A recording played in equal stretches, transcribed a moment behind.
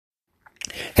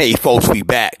Hey folks, we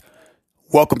back.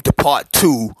 Welcome to part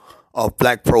 2 of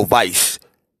Black Pro Vice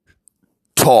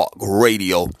Talk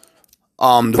Radio.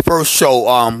 The first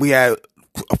show, we had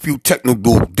a few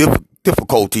technical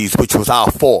difficulties, which was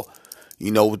our fault,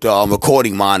 with the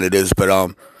recording monitors, but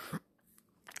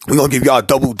we're gonna give y'all a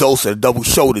double dose of a double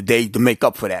show today to make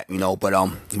up for that,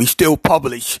 but we still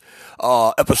publish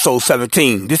episode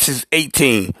 17. This is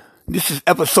 18. This is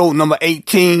episode number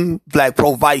 18, Black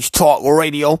Pro Vice Talk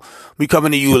Radio. We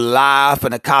coming to you live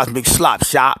from the Cosmic Slop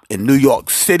Shop in New York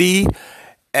City.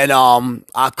 And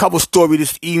our cover story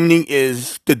this evening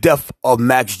is the death of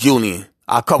Max Julien.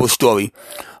 Our cover story.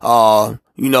 The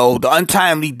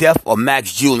untimely death of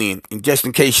Max Julien. And just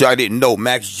in case y'all didn't know,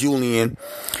 Max Julien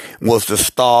was the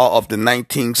star of the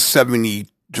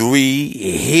 1973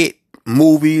 hit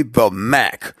movie The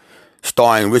Mack,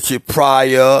 starring Richard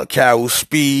Pryor, Carol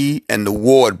Speed, and the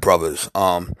Ward brothers.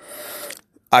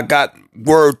 I got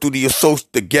word through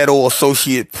the Ghetto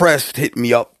Associate Press hit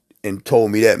me up and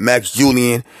told me that Max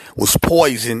Julien was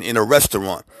poisoned in a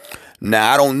restaurant.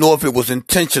 Now, I don't know if it was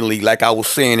intentionally, like I was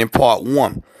saying in part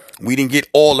 1. We didn't get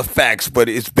all the facts, but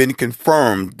it's been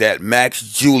confirmed that Max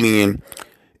Julien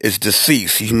is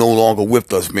deceased. He's no longer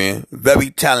with us, man. Very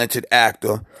talented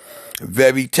actor,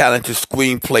 very talented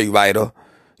screenplay writer.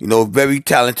 Very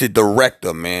talented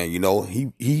director, man.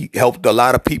 He helped a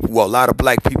lot of people, a lot of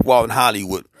black people out in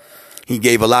Hollywood. He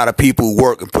gave a lot of people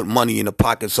work and put money in the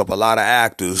pockets of a lot of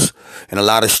actors and a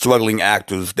lot of struggling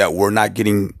actors that were not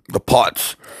getting the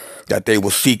parts that they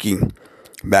were seeking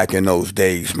back in those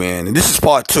days, man. And this is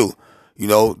part 2,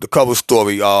 the cover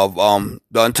story of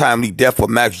the untimely death of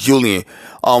Max Julien.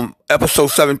 Episode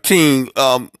 17,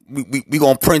 we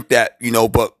gonna print that,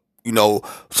 but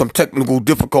some technical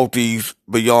difficulties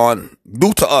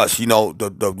due to us,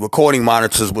 the recording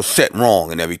monitors were set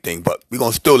wrong and everything, but we're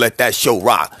going to still let that show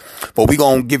rock. But we're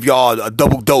going to give y'all a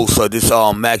double dose of this,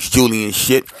 Max Julien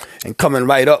shit. And coming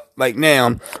right up right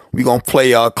now, we're going to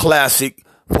play a classic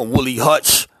from Willie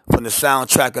Hutch from the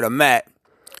soundtrack of The Mat.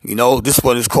 This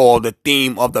one is called The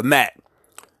Theme of The Mat.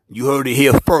 You heard it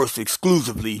here first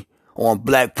exclusively on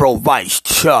Black Pro Vice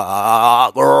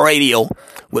Talk Radio,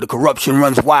 where the corruption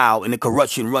runs wild and the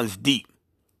corruption runs deep.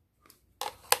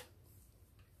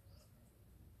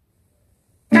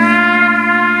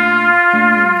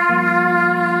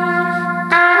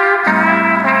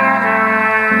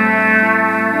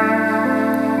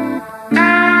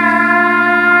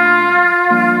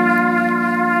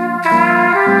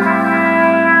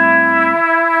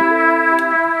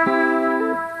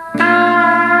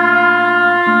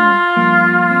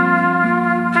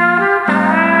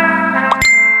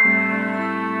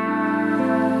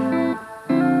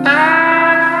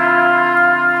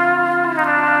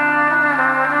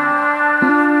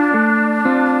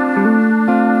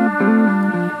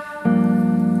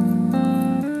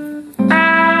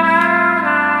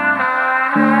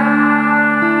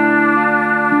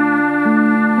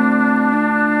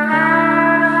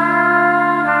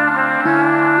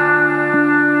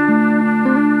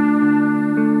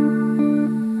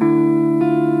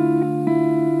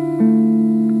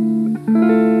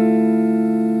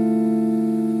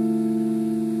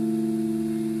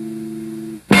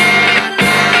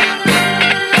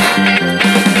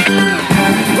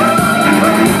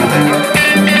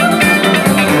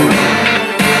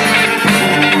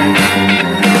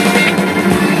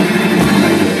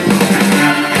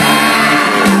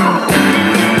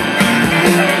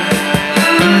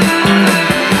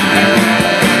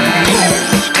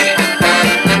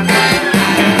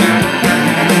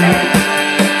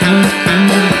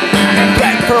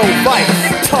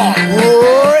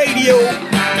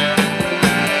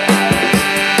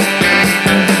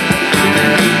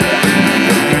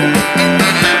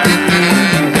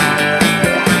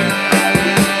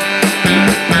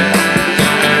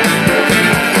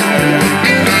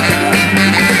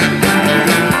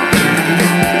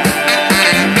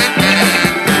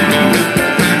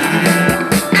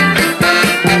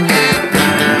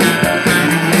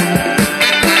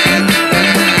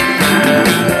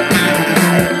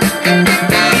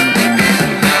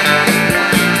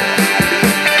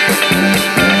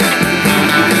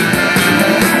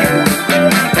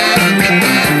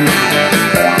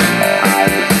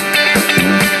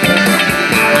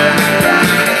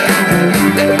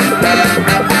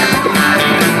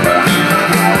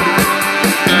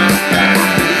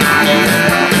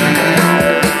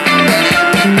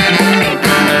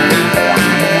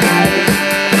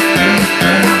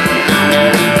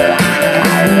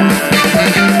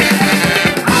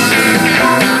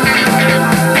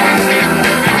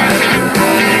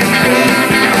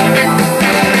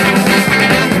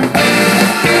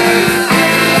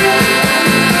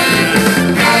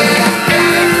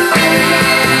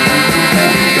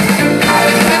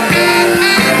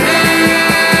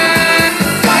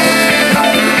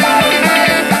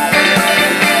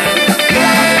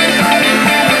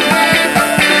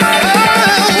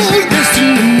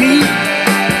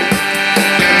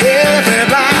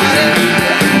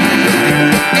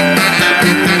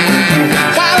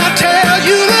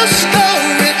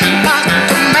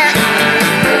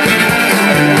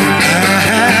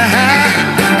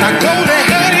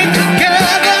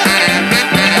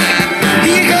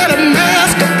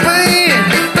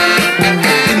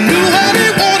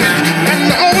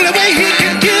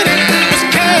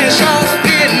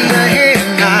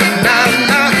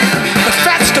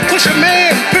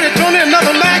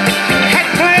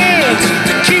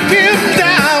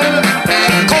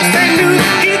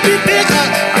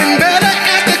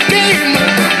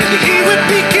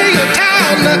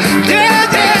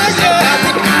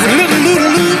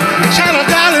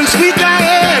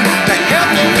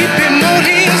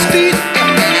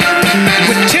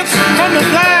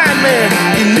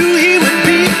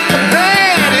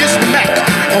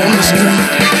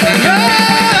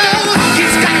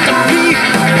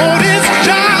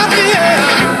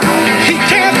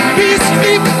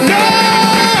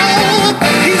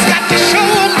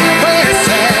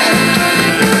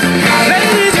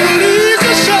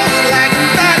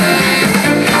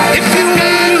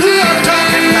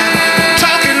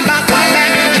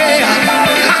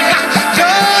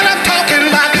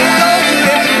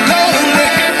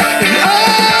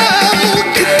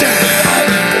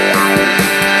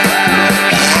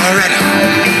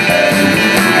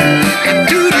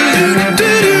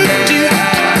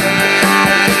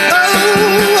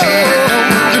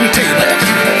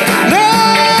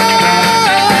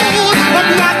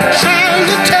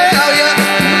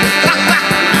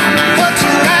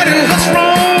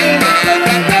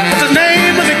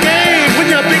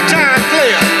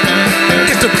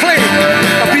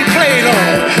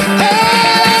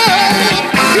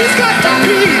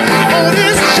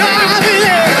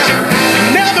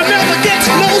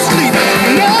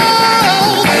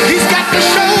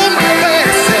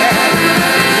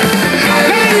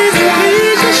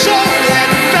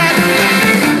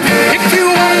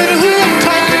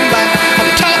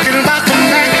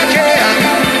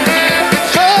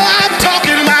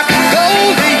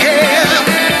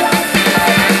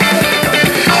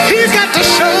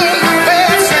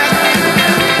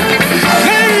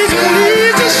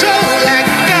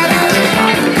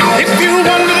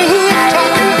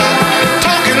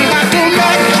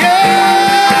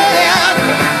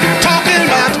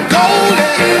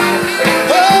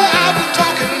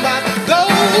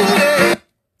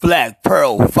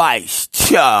 Vice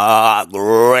Talk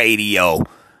Radio.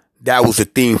 That was a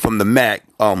theme from the Mac,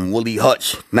 Willie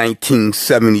Hutch,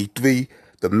 1973,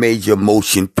 the major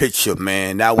motion picture,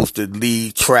 man. That was the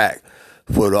lead track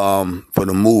for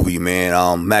the movie,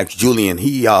 man. Max Julian,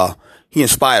 he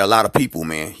inspired a lot of people,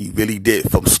 man. He really did.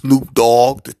 From Snoop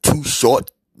Dogg to Too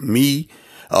Short, me,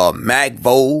 Mac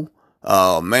Vo,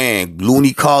 man,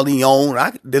 Looney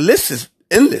Corleone. The list is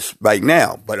endless right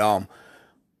now, but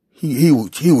he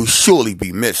would surely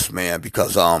be missed, man,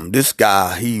 because this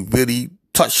guy, he really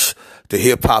touched the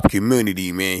hip hop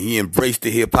community, man. He embraced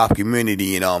the hip hop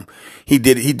community, and he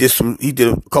did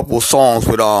a couple of songs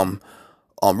with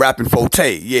Rappin'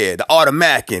 Forte, yeah, the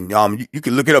Automatic, and you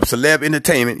can look it up, Celeb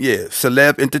Entertainment, yeah,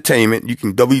 Celeb Entertainment. You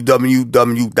can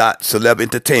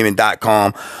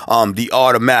www.celebentertainment.com. The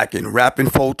Automatic and Rappin'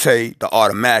 Forte, the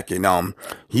Automatic, and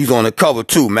he's on the cover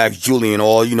too. Max Julian,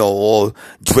 all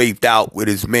draped out with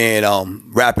his man,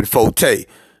 Rappin' Forte.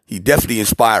 He definitely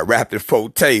inspired Rappin'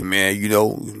 Forte, man.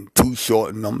 Too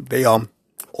Short, and they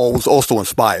was also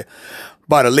inspired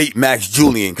by the late Max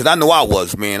Julian, because I know I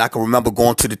was, man. I can remember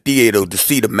going to the theater to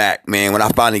see the Mac, man. When I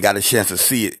finally got a chance to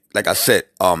see it, like I said,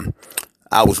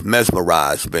 I was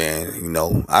mesmerized, man.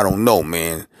 I don't know,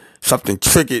 man. Something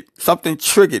triggered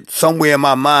somewhere in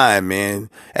my mind, man.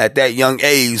 At that young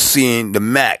age, seeing the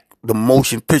Mac, the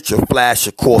motion picture flash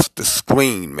across the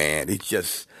screen, man.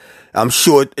 I'm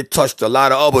sure it touched a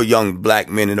lot of other young black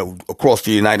men across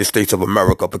the United States of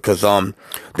America, because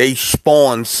they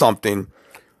spawned something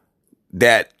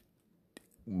that,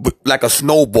 like a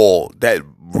snowball that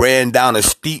ran down a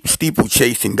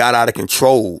steeplechase and got out of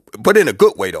control, but in a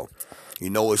good way though.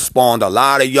 It spawned a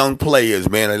lot of young players,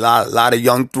 man, a lot of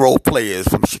young throw players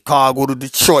from Chicago to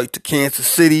Detroit to Kansas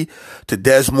City to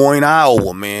Des Moines,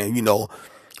 Iowa, man.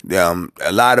 A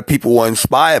lot of people were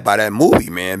inspired by that movie,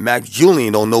 man. Max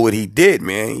Julian don't know what he did,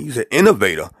 man. He's an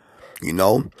innovator, He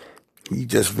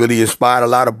just really inspired a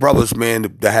lot of brothers, man,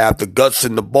 to have the guts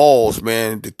and the balls,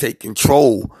 man, to take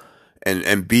control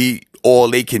and be all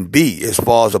they can be as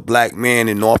far as a black man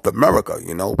in North America,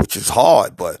 which is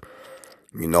hard, but,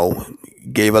 he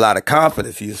gave a lot of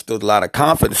confidence. He instilled a lot of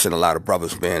confidence in a lot of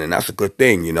brothers, man, and that's a good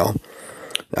thing,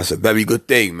 That's a very good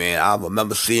thing, man. I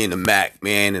remember seeing the Mac,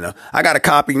 man, and I got a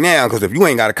copy now, because if you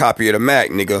ain't got a copy of the Mac,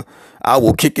 nigga, I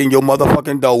will kick in your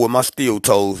motherfucking door with my steel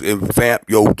toes and vamp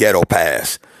your ghetto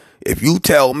pass. If you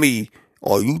tell me,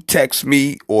 or you text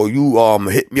me, or you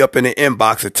hit me up in the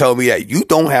inbox and tell me that you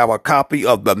don't have a copy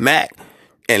of the Mac,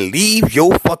 and leave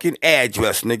your fucking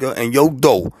address, nigga, and your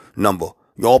door number,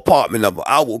 your apartment number,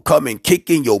 I will come and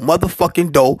kick in your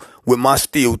motherfucking door with my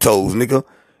steel toes, nigga,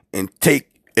 and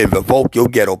revoke your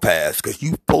ghetto pass, because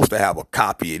you supposed to have a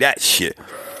copy of that shit.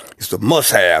 It's a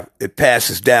must-have. It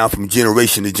passes down from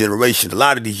generation to generation. A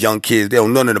lot of these young kids, they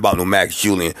don't know nothing about no Max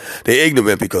Julian. They're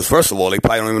ignorant because, first of all, they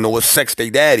probably don't even know what sex their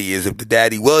daddy is. If the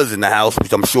daddy was in the house,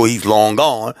 which I'm sure he's long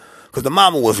gone, because the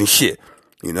mama wasn't shit.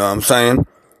 You know what I'm saying?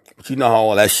 But you know how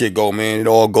all that shit go, man. It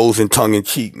all goes in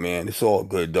tongue-in-cheek, man. It's all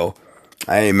good, though.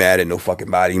 I ain't mad at no fucking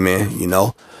body, man,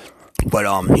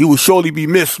 But he will surely be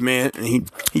missed, man. And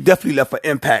he definitely left an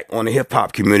impact on the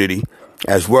hip-hop community,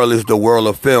 as well as the world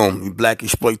of film, the black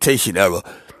exploitation era.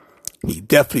 He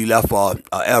definitely left an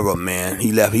era, man.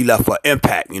 He left an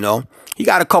impact, He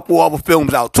got a couple other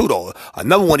films out too, though.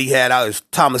 Another one he had out is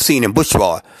Thomasine and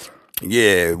Bushra.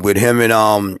 Yeah, with him and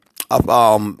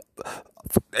Vanetta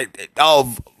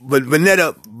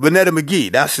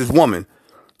McGee. That's his woman.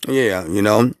 Yeah,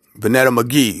 Vanetta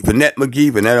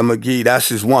McGee, that's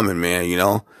his woman, man,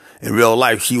 In real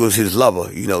life, she was his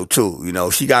lover,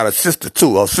 too. She got a sister,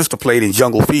 too. Her sister played in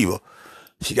Jungle Fever.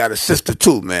 She got a sister,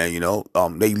 too, man,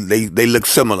 They look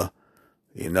similar,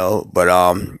 But,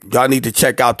 y'all need to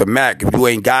check out the Mac. If you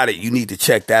ain't got it, you need to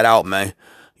check that out, man.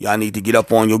 Y'all need to get up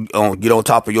get on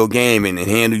top of your game and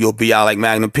handle your BI like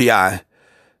Magnum PI.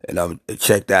 And,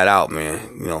 check that out,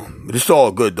 man, But it's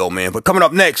all good, though, man. But coming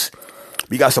up next,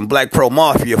 we got some Black Pearl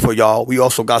Mafia for y'all. We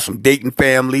also got some Dayton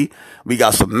Family. We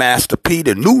got some Master P,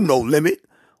 the new No Limit.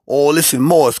 All this and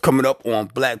more is coming up on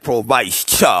Black Pearl Vice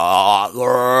Talk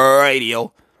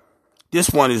Radio. This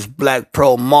one is Black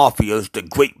Pearl Mafia's The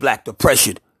Great Black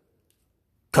Depression.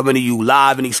 Coming to you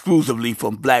live and exclusively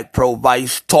from Black Pearl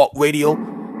Vice Talk Radio.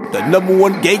 The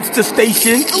 #1 gangster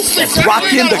station that's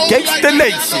rocking the gangster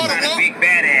nation. Big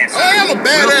badass. I am a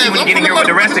badass. I'm getting here with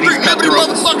the rest of these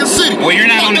motherfucking city. Well, you're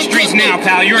not on the streets now,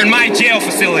 pal. You're in my jail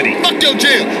facility. Fuck your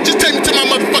jail. Just take me to my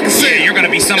motherfucking city. Yeah, you're gonna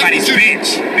be somebody's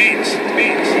bitch.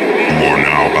 You are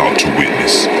now about to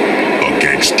witness a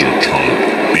gangster turned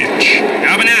bitch.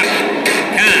 Open up.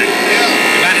 Come on.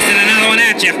 About to send another one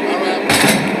at you.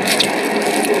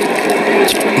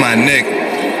 My nigga,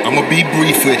 I'm gonna be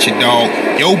brief beef with you, dog.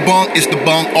 Your bunk is the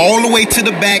bunk all the way to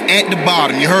the back at the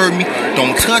bottom, you heard me?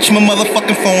 Don't touch my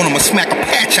motherfucking phone, I'ma smack a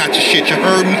patch out your shit, you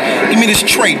heard me? Give me this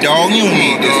tray, dog, you don't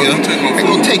need this here. Hey,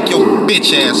 go take your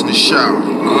bitch ass in the shower.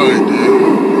 Alright,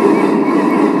 dude.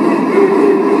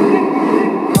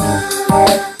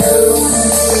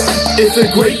 It's a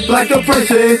great black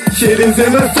depression, shit is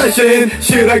in a session.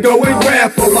 Should I go and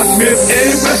rap for my Smith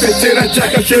and Wesson? Should I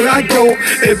jack or should I go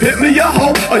and pit me a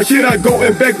hoe? Or should I go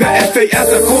and beg the essay at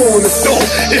the corner store?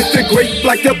 It's the great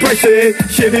black depression,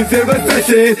 shit is in a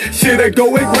session. Should I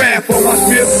go and rap for my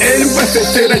Smith and Wesson?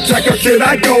 Should I jack or should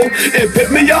I go and pit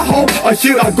me a hoe? Or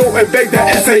should I go and beg the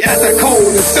essay at the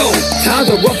corner store? Times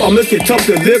are rough, I'm looking tough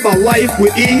to live my life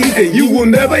with ease, and you will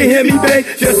never hear me beg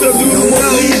just a little more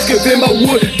please. Cause in my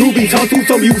wood, doobies hustle,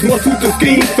 some use muscle to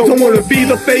scheme. Some wanna be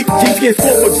the fake G-skin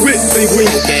sport with grits and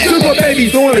green. Super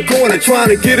babies on the corner trying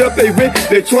to get up they rent.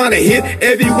 They're trying to hit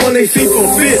everyone they see for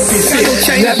 50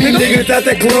 cents. Happy niggas at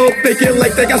the club thinking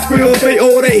like they got skrills. They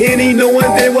owe they Henny knowing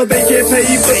damn well they can't pay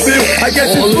the bill. I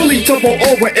guess it's really tough all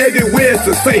over everywhere, it's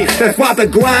the same. That's why the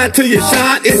grind till you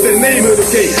shine is the name of the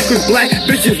game. Cause black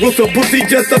bitches with some pussy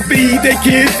just to feed their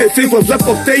kids. They see what's left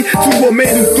of state to a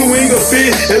man who's doing a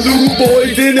bid. And little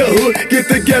boys in the hood get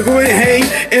together and hang,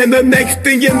 and the next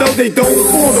thing you know they don't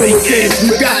form no kids.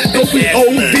 You got dopey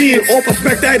OD and off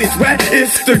respect that is rap.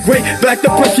 It's the great black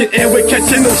depression and we're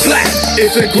catching no slack.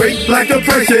 It's a great black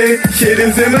depression, shit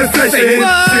is in a session.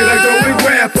 Should I go and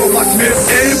rap for my Smith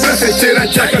and Wesson? Should I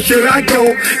jack or should I go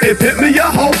and pit me a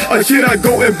hoe? Or should I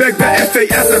go and beg the essay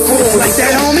at the corner? Like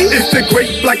that, homie? It's the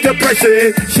great black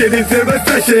depression, shit is in a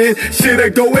session. Should I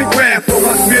go and rap for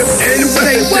my Smith and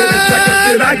Wesson? Should I jack or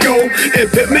should I go and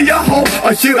pit me a hoe?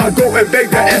 Or should I go and beg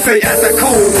the essay at the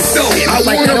corner store? I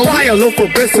wanna buy a loaf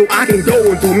of bread so I can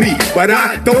go and do me, but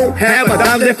I don't have a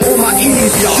dime left on my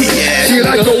easy. Should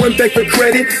I go and beg for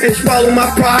credit and swallow my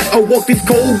pride, or walk these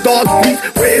cold dog streets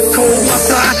where it's cold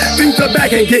outside? Things are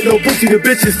back, ain't get no pussy, the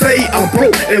bitches say I'm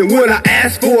broke, and when I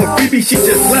ask for a freebie she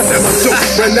just left at my door.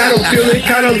 When I don't feeling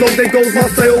kinda low, there goes my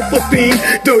self-esteem.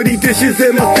 Dirty dishes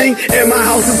in my sink, and my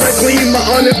house is unclean. My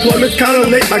unemployment's kinda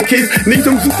late, my kids need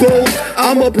some new clothes.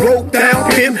 I'm a broke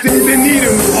down pimp, even need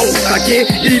a new host. I can't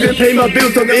even pay my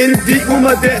bills, I'm in deep with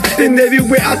my debt, and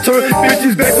everywhere I turn,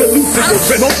 bitches back for loose.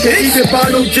 Can't even buy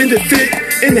no gin to sit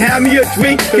and have me a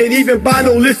drink. Can't even buy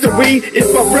no Listerine if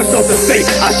my breath's off the state.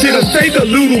 I should have saved a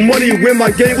little money when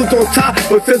my game was on top,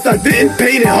 but since I didn't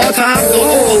pay it hard times,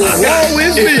 all I got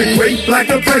is the great black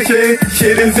depression.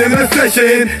 Shit is in a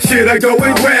session. Should I go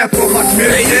and rap for my Smith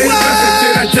and Wesson?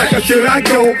 Should I jack or should I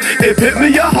go and pit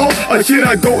me a hoe? Or should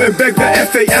I go and beg the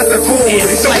essay at the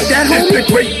corner? Like that, it's the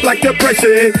great black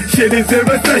depression. Shit is in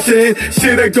recession.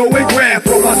 Should I go and rap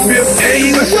for my Smith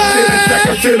and Wesson? Should I jack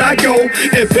or should I go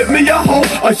and pit me a hoe?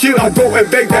 Or should I go and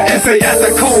beg the essay at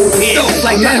the corner?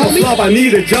 Like I'm not a slob, I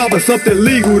need a job or something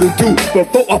legal to do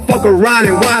before I fuck around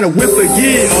and whine and whip a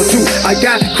year or two. I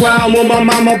got crime on my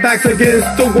mama back's against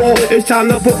the wall. It's time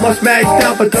to put my smash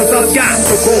down because I got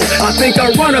the ball. I think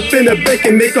I run up in the bank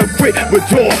and make a quick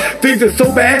withdrawal. Things are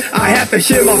so bad, I have to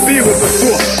share my beer with the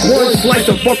store. One slice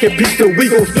of fucking pizza, we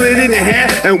gon' split it in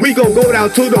half, and we gon' go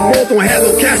down to the mall, don't have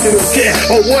no cash and no cash.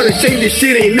 Oh, what a shame this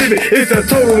shit ain't living, it's a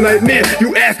total nightmare.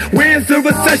 You ask, where's the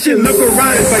recession? Look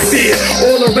around, it's like there.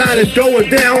 All around it's going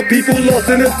down, people lost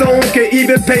in the zone, can't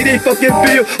even pay their fucking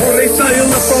bill on their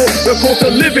cellular phone. The cost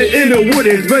of living in the wood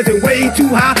is risen way too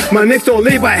high. My next door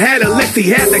neighbor had a Lexi,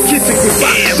 had the kitchen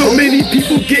goodbye. So many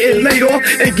people getting laid off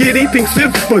and getting pink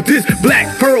slips, but this black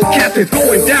pearl captain's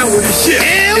going down with his shit.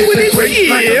 It's a great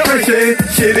black depression,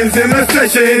 shit is in a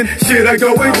session. Should I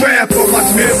go and grab for my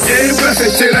Smith and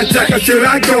Wesson? Should I jack or should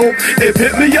I go and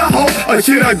pit me a hoe? Or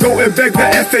should I go and beg the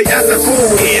essay at the corner?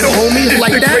 It's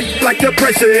like the great black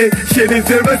depression, shit is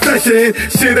in recession.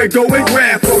 Should I go and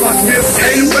grab for my Smith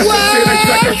and Wesson? Should I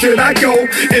jack or should I go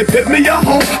and pit me a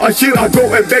hoe? Or should I go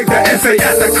and beg the essay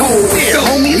at the corner?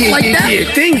 It's like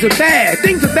that. Things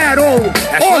are bad all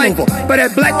over. But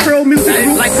that Black Pearl music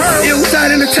group,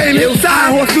 Illside Entertainment,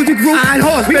 Iron Horse Music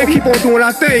Group, we gon' keep on doing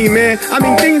our thing, man. I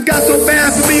mean, things got so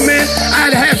bad for me, man. I had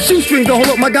to have shoestrings to hold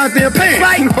up my goddamn pants.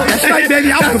 Right, that's right,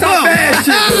 baby. I was a bad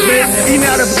shit, man. Eating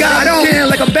out of God can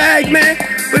like a bag, man.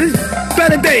 But it's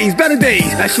better days.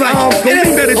 That's right. It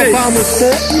ain't better days. Obama's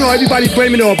fault. You know, everybody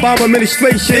blaming the Obama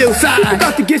administration. Hillside. People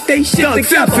got to get their shit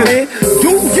together, man.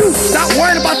 Do you stop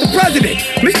worrying about the president?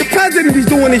 Mr. President is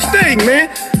doing his thing, man.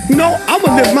 You know,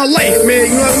 I'ma live my life,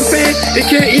 man. You know what I'm saying?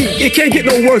 It can't get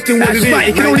no worse than what it is. Right.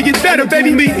 It can only get better,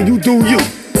 baby. Me and you do you.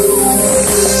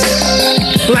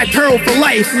 Black Pearl for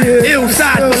life.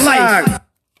 Hillside for life.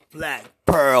 Black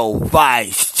Pearl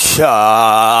Vice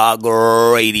Chug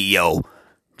Radio.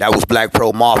 That was Black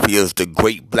Pearl Mafia's The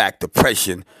Great Black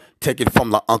Depression, taken from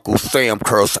the Uncle Sam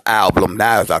Curse album.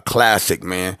 That is a classic,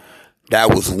 man. That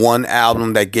was one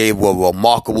album that gave a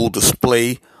remarkable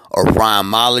display of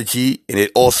rhymology, and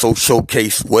it also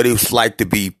showcased what it was like to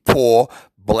be poor,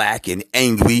 black, and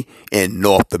angry in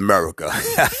North America.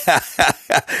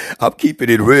 I'm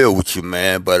keeping it real with you,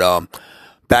 man. But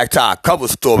back to our cover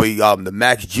story, the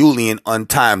Max Julien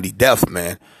untimely death,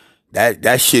 man.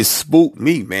 That shit spooked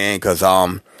me, man, because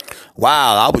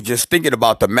wow, I was just thinking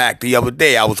about the Mac the other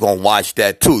day. I was gonna watch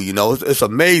that too. You know, it's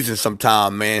amazing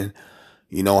sometimes, man.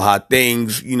 You know how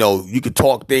things, you know, you could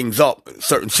talk things up in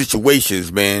certain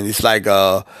situations, man. It's like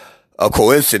a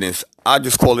coincidence. I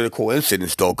just call it a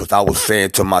coincidence though, because I was saying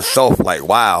to myself, like,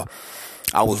 wow,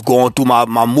 I was going through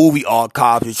my movie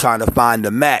archives and trying to find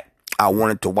the Mac. I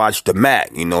wanted to watch the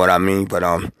Mac, you know what I mean? But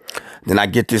then I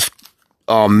get this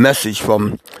message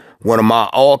from one of my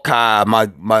archive,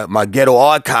 my ghetto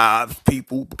archive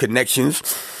people, connections,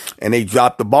 and they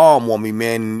dropped the bomb on me,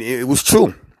 man. It was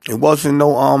true. It wasn't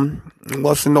no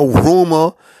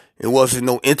rumor. It wasn't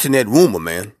no internet rumor,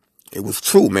 man. It was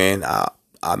true, man.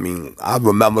 I mean, I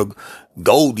remember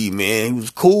Goldie, man. He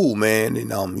was cool, man.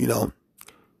 And, you know,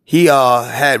 he,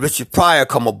 had Richard Pryor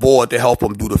come aboard to help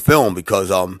him do the film because,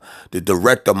 the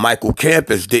director, Michael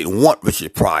Campus, didn't want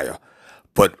Richard Pryor.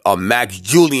 But, Max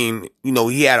Julien, you know,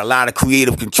 he had a lot of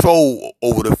creative control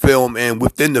over the film and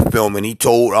within the film. And he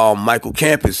told, Michael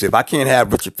Campus, if I can't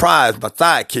have Richard Pryor as my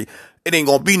sidekick, it ain't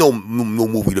gonna be no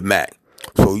movie to Mac.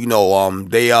 So, you know,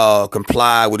 they,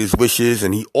 complied with his wishes,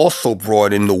 and he also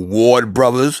brought in the Ward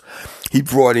brothers. He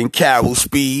brought in Carol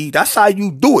Speed. That's how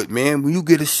you do it, man. When you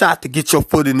get a shot to get your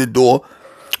foot in the door,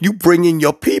 you bring in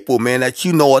your people, man, that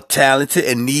you know are talented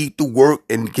and need to work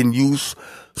and can use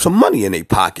some money in their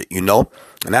pocket, you know?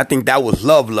 And I think that was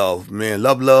love, man.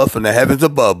 Love from the heavens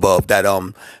above,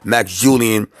 that, Max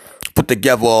Julien put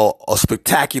together a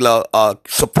spectacular,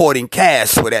 supporting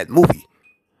cast for that movie.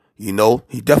 You know,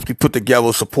 he definitely put together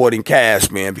a supporting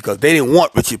cast, man, because they didn't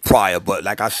want Richard Pryor. But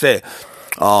like I said,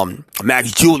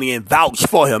 Max Julien vouched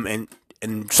for him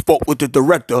and spoke with the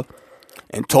director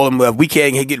and told him, well, if we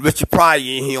can't get Richard Pryor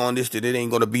in here on this, then it ain't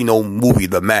going to be no movie,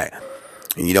 The Mac.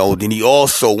 And, you know, then he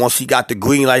also, once he got the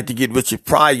green light to get Richard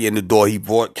Pryor in the door, he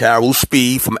brought Carol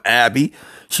Speed from Abby.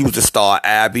 She was the star of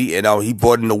Abby. And he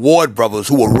brought in the Ward brothers,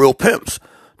 who were real pimps.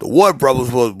 The Ward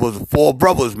brothers was four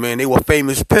brothers, man. They were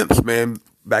famous pimps, man,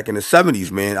 back in the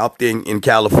 70s, man, out there in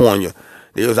California.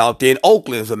 They was out there in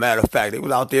Oakland, as a matter of fact. They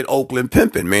was out there in Oakland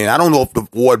pimping, man. I don't know if the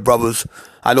Ward brothers,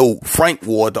 I know Frank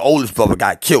Ward, the oldest brother,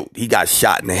 got killed. He got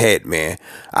shot in the head, man.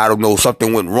 I don't know,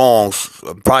 something went wrong.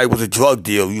 Probably was a drug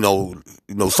deal, you know,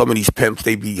 some of these pimps,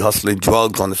 they be hustling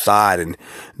drugs on the side and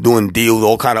doing deals,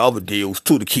 all kind of other deals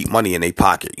too, to keep money in their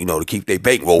pocket, you know, to keep their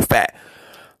bankroll fat.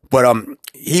 But,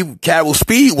 Carol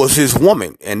Speed was his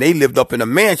woman, and they lived up in a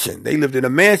mansion. They lived in a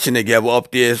mansion together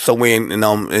up there somewhere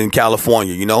in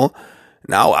California, you know.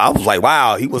 Now, I was like,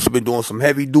 wow, he must have been doing some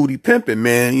heavy duty pimping,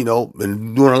 man, you know,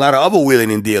 and doing a lot of other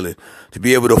wheeling and dealing to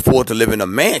be able to afford to live in a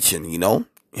mansion, you know,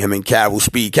 him and Carol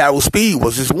Speed. Carol Speed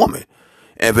was his woman.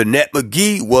 And Vanette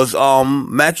McGee was,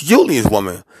 Max Julien's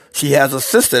woman. She has a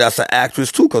sister that's an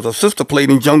actress too, cause her sister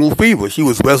played in Jungle Fever. She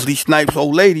was Wesley Snipes'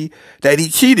 old lady that he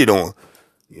cheated on.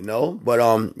 You know, but,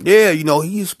 yeah, you know,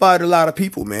 he inspired a lot of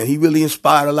people, man. He really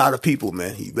inspired a lot of people,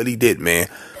 man. He really did, man.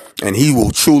 And he will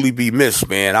truly be missed,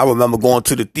 man. I remember going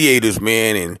to the theaters,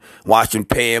 man, and watching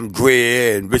Pam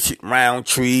Grier and Richard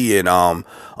Roundtree and,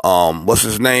 what's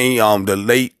his name? The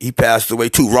late, he passed away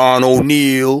too, Ron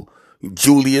O'Neal,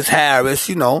 Julius Harris,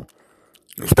 you know.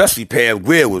 Especially Pam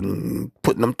Grier was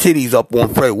putting them titties up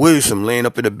on Fred Wilson, laying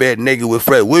up in the bed naked with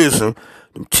Fred Wilson.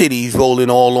 Them titties rolling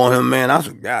all on him, man. I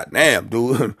said, God damn,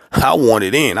 dude. I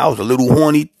wanted in. I was a little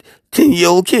horny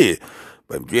 10-year-old kid.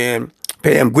 But, man,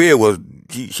 Pam Grier was,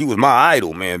 she was my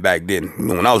idol, man, back then. You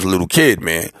know, when I was a little kid,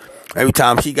 man. Every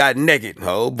time she got naked,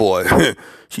 oh boy,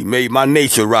 she made my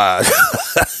nature rise.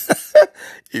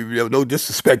 No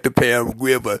disrespect to Pam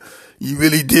Grier, but you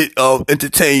really did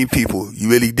entertain people. You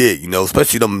really did, you know,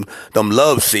 especially them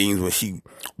love scenes when she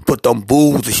put them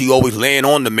boobs and she always laying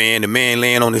on the man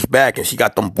laying on his back, and she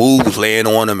got them boobs laying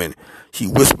on him, and she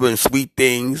whispering sweet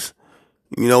things,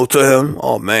 you know, to him.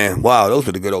 Oh man, wow, those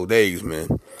are the good old days,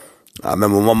 man. I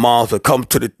remember my mom would come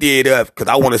to the theater because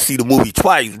I want to see the movie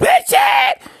twice.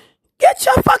 Richard, get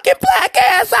your fucking black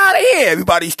ass out of here.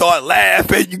 Everybody start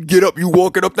laughing. You get up, you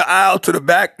walking up the aisle to the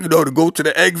back, you know, to go to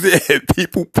the exit, and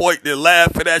people pointing and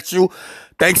laughing at you.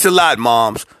 Thanks a lot,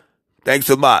 moms. Thanks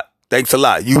a lot. Thanks a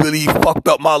lot. You really fucked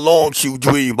up my long shoe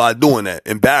dream by doing that.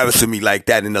 Embarrassing me like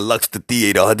that in the Luxor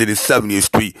Theater, 170th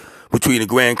Street, between the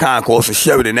Grand Concourse and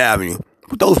Sheridan Avenue.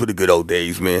 But those were the good old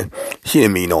days, man. She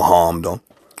didn't mean no harm, though.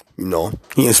 You know,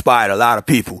 he inspired a lot of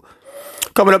people.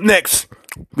 Coming up next,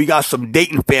 we got some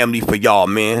Dayton Family for y'all,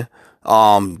 man.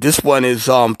 This one is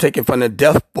taken from the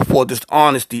Death Before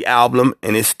Dishonesty album,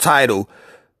 and it's titled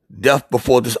Death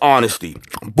Before Dishonesty.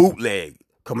 Bootleg.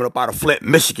 Coming up out of Flint,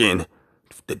 Michigan.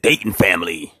 The Dayton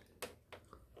Family.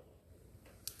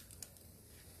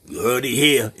 You heard it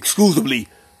here, exclusively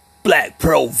Black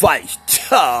Pearl Vice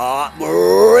Talk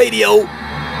Radio.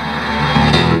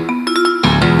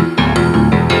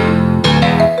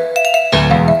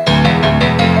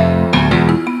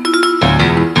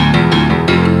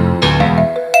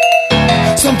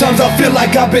 Sometimes I feel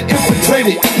like I've been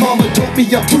infiltrated. Mama told me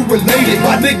I'm too related.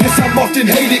 My niggas I'm often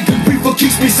hated. Good reaper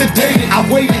keeps me sedated. I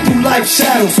waited through life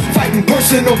shadows, fighting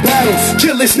personal battles,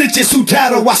 killing snitches who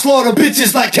tattle. I slaughter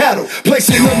bitches like cattle,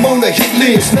 placing them on the hit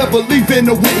list, never leaving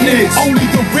a witness. Only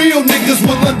the real niggas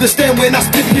will understand when I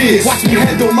spit this. Watch me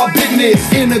handle my business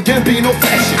in a Gambino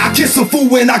fashion. I kiss a fool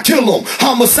when I kill him.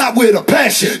 Homicide with a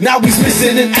passion. Now he's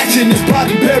missing in action. His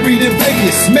body buried in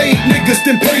Vegas. Made niggas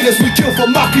then paid us. We kill for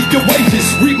mafia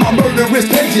wages. Read my murderous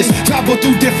pages, travel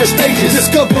through different stages,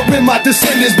 discovering my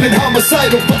descendants been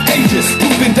homicidal for ages,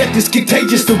 proving that this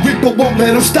contagious, the Reaper won't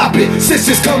let them stop it. Since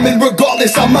it's coming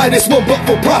regardless, I might as well buck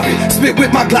for profit. Spit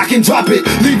with my Glock and drop it,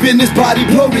 leaving his body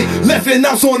bloated. Left an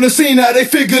ounce on the scene, now they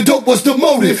figured dope was the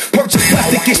motive. Purchase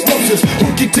plastic explosives,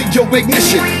 hook it to your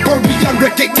ignition. Burn beyond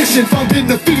recognition, found in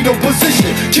the fetal position.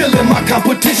 Killing my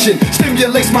competition,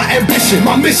 stimulates my ambition.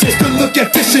 My mission's to look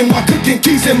at fishing while cooking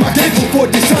keys in my kitchen for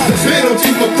dishonest.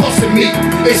 For crossing me,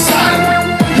 it's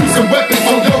silent. Using weapons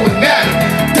on your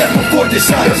anatomy. Death before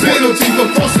dishonest. The penalty for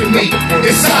crossing me,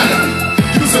 it's silent.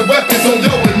 Using weapons on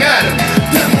your anatomy.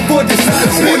 Death before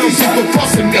dishonest. The penalty for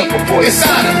crossing me, it's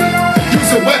silent.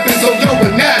 Using weapons on your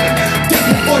anatomy. Death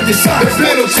before dishonest. The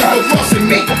penalty for crossing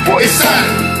me, it's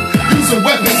silent. Using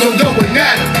weapons on your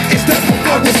anatomy. It's death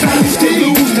before dishonest. To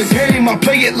lose the game, I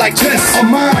play it like chess. A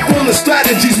mind full of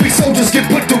strategies, we soldiers get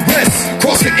put to rest.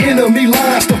 Crossing enemy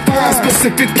lines to find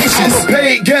specific pushes. I'm a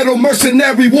paid ghetto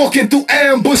mercenary walking through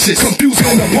ambushes,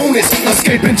 confusing opponents,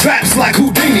 escaping traps like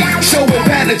Houdini. Showing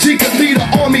Banerjee could lead an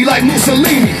army like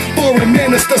Mussolini. Foreign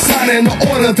minister signing the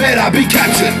order that I be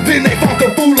captured. Then they found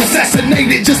the fool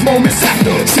assassinated just moments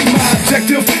after. See, my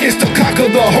objective is to conquer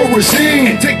the whole regime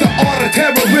and take the art of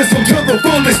terrorism to the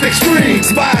fullest extreme.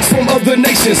 Spies from other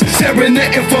nations sharing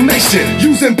their information,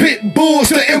 using pit bulls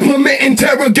to implement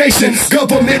interrogations.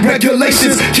 Government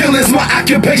regulations, killing's my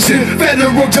occupation.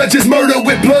 Federal judges murder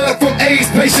with blood from AIDS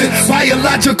patients.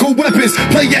 Biological weapons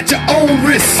play at your own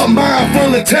risk. A mind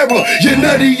full of terror, you're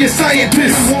nutty, you're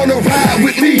scientists. You wanna ride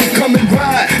with me? Come and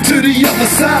ride to the other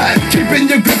side, keeping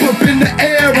your grip up in the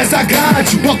air as I guide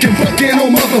you. Bucking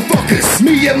on motherfuckers.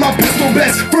 Me and my pistol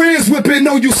best friends whipping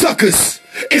on you suckers.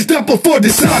 It's death before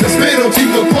dishonest. Penalty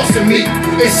for crossing me,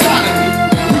 it's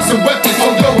silent. Using weapons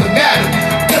on your anatomy.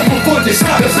 Death before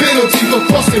dishonest. Penalty for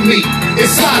crossing me,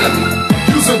 it's silent.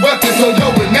 Using weapons on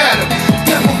your anatomy.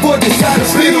 Death before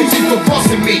dishonest. Penalty for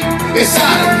crossing me, it's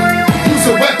silent.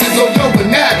 Using weapons on your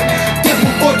anatomy. Death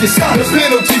before dishonest.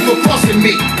 Penalty for crossing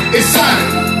me, it's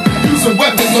silent. Using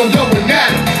weapons on your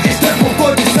anatomy. It's death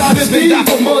before dishonest. They die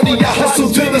for money, I hustle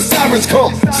till the sirens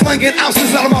come. Slinging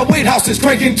ounces out of my weight houses,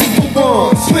 cranking 2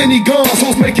 for 1. Plenty guns,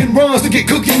 hoes making runs to get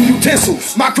cooking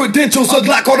utensils. My credentials are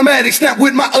Glock automatic, snap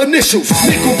with my initials.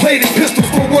 Nickel-plated pistols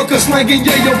for workers slanging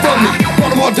yayo from me.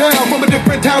 Brought them all down from a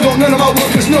different town, don't none of my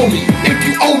workers know me. If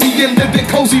you owe me and live in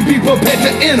cozy, be prepared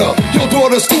to enter your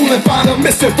daughter's school and find her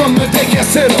missing from the daycare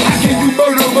center. How can you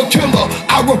murder a killer?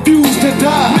 I refuse to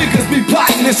die. Niggas be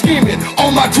plotting and scheming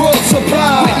on my drug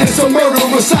supply. Witness a murder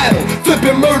recital,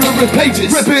 flipping murderous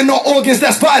pages, ripping all organs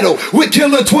that's vital with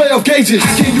killer 12 gauges.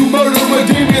 How can you murder a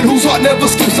demon whose heart never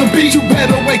skips a beat? You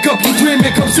better wake up, you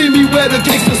dreaming, come see me where the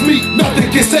gangsters meet.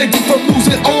 Nothing can save you from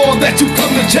losing all that you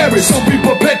come to cherish. So be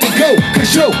prepared to go,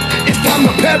 cause yo, it's time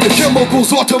to perish.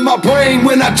 Chemicals alter my brain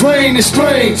when I drain and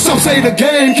strain. Some say the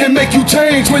game can make you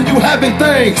change when you having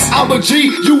things. I'm a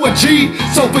G, you a G,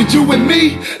 so for you and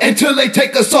me, until they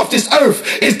take us off this earth,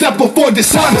 it's death before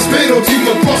dishonest. Penalty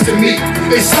for crossing me,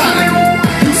 it's silent.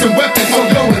 Using weapons on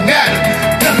your anatomy.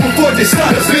 Death before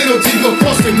dishonest. Penalty for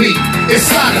crossing me, it's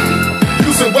silent.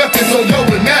 Using weapons on your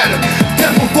anatomy.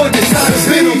 Death before dishonest.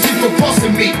 Penalty for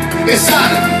crossing me, it's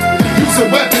silent. Using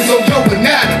weapons on your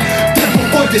anatomy. Death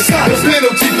before dishonest.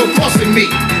 Penalty for crossing me,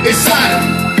 it's silent.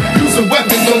 Using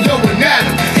weapons on your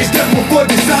anatomy. It's death before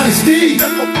dishonesty.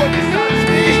 Death before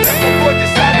dishonesty. Death before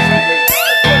dishonesty.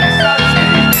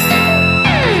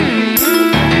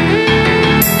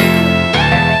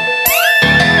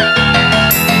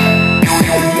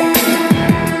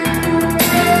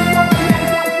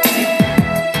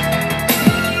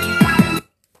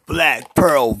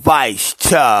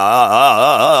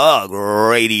 Talk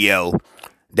Radio.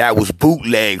 That was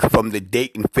bootleg from the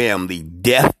Dayton Family,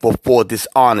 Death Before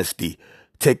Dishonesty,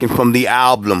 taken from the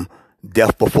album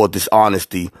Death Before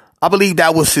Dishonesty. I believe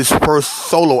that was his first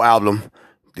solo album.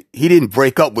 He didn't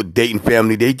break up with Dayton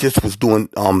Family. They just was doing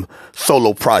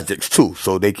solo projects too,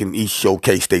 so they can each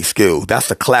showcase their skills. That's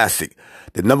a classic.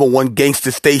 The #1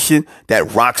 gangster station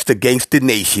that rocks the gangster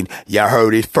nation. Y'all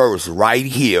heard it first right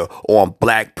here on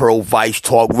Black Pearl Vice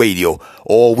Talk Radio.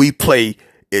 All we play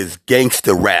is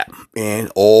gangster rap, man,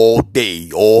 all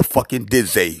day, all fucking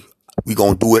dizzy. We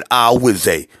gonna do it our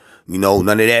way. You know,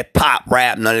 none of that pop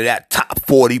rap, none of that top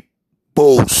 40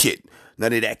 bullshit.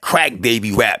 None of that crack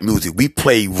baby rap music. We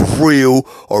play real,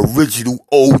 original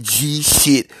OG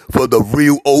shit for the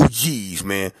real OGs,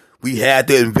 man. We had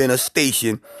to invent a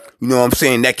station, you know what I'm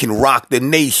saying, that can rock the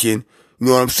nation, you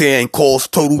know what I'm saying, cause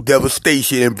total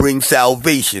devastation and bring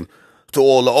salvation to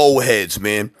all the old heads,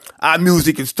 man. Our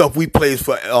music and stuff we play is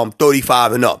for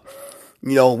 35 and up.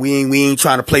 You know, we ain't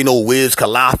trying to play no Wiz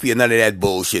Khalifa or none of that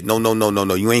bullshit. No.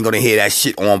 You ain't gonna hear that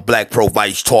shit on Black Pearl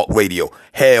Vice Talk Radio.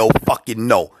 Hell fucking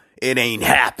no. It ain't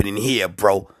happening here,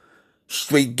 bro.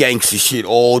 Straight gangster shit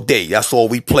all day. That's all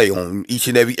we play on each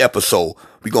and every episode.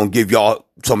 We gonna give y'all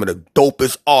some of the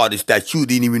dopest artists that you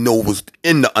didn't even know was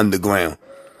in the underground.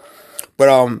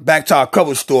 But back to our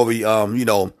cover story, you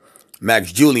know,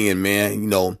 Max Julian, man, you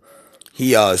know,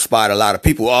 he inspired a lot of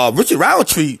people. Richard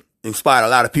Roundtree inspired a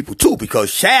lot of people too,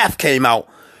 because Shaft came out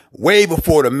way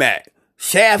before the Mac.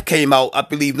 Shaft came out, I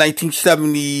believe,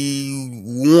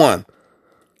 1971.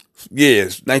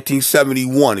 Yes,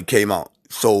 1971 it came out.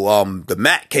 So the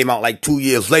Mac came out like 2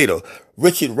 years later.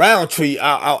 Richard Roundtree,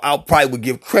 I probably would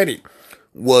give credit,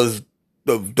 was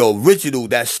the original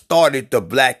that started the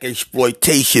black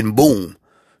exploitation boom.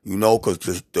 You know, because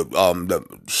the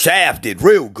Shaft did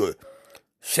real good.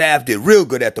 Shaft did real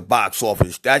good at the box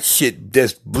office. That shit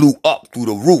just blew up through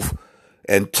the roof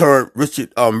and turned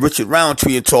Richard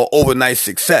Roundtree into an overnight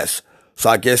success. So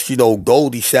I guess, you know,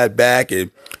 Goldie sat back and,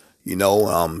 you know,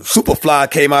 Superfly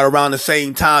came out around the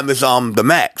same time as the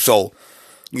Mac. So,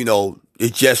 you know,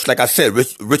 it's just like I said,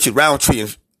 Richard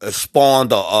Roundtree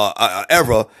spawned a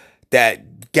era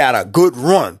that got a good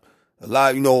run. A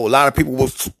lot of people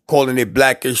was calling it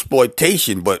black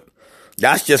exploitation, but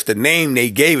that's just the name they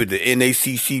gave it. The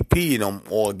NAACP and them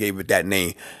all gave it that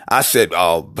name. I said,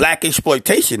 black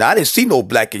exploitation. I didn't see no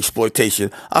black exploitation.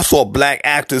 I saw black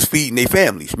actors feeding their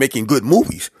families, making good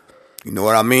movies. You know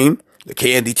what I mean? The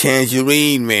Candy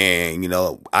Tangerine Man, you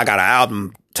know, I got an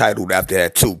album titled after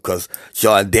that too, cause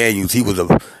John Daniels, he was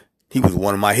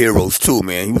one of my heroes too,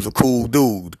 man. He was a cool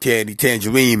dude. Candy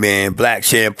Tangerine Man, Black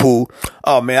Shampoo.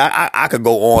 Oh man, I could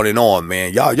go on and on,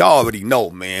 man. Y'all already know,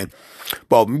 man.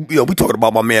 But, you know, we talking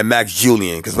about my man Max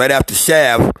Julian, cause right after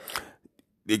Shaft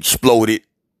exploded,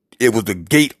 it was the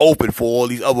gate open for all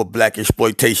these other black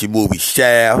exploitation movies.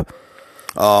 Shaft,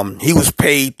 he was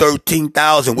paid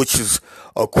 $13,000, which is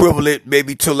equivalent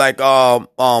maybe to like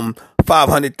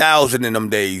 $500,000 in them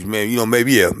days, man. You know,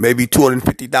 maybe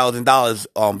 $250,000.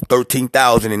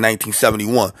 $13,000 in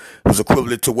 1971 was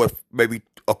equivalent to what maybe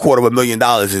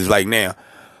 $250,000 is like now.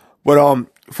 But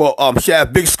for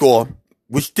Shaft Big Score,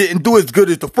 which didn't do as good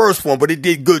as the first one, but it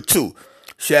did good too.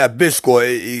 Shaft Big Score,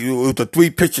 it was a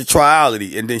 3-picture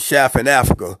triality, and then Shaft in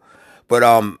Africa. But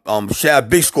Shaft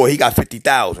Big Score, he got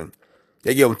 $50,000.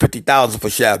 They gave him $50,000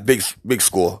 for Shaft Big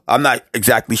Score. I'm not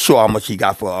exactly sure how much he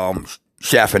got for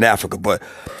Shaft in Africa, but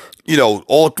you know,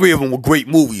 all three of them were great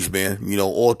movies, man. You know,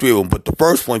 all three of them. But the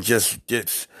first one just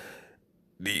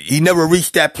he never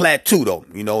reached that plateau though.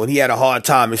 You know, and he had a hard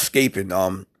time escaping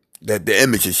the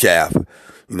image of Shaft.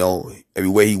 You know,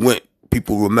 everywhere he went,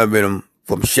 people remembered him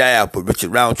from Shaft, but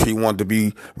Richard Roundtree wanted to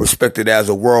be respected as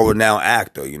a world-renowned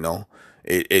actor. You know,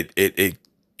 it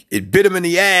bit him in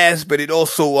the ass, but it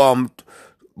also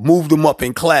moved him up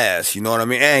in class, you know what I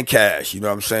mean, and cash, you know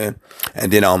what I'm saying?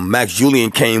 And then Max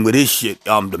Julian came with his shit.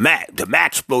 The Mac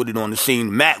exploded on the scene.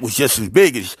 The Mac was just as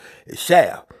big as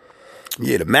Shaft.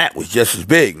 Yeah, the Mac was just as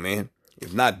big, man,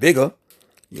 if not bigger,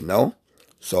 you know?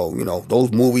 So, you know,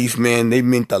 those movies, man, they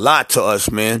meant a lot to us,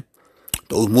 man.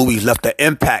 Those movies left an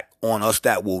impact on us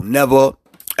that will never,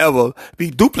 ever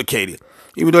be duplicated.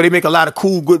 Even though they make a lot of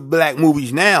cool, good black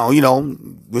movies now, you know,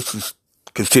 which is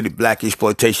considered black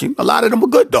exploitation. A lot of them are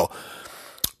good though.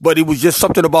 But it was just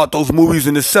something about those movies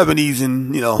in the 70s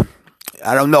and, you know,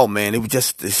 I don't know, man. It's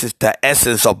just the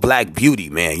essence of black beauty,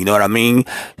 man. You know what I mean?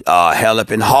 Hell Up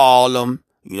in Harlem,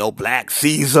 you know, Black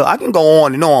Caesar. I can go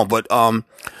on and on, but,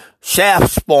 Shaft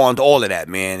spawned all of that,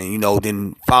 man. And, you know,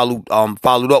 then followed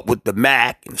up with the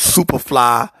Mac and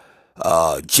Superfly.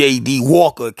 J.D.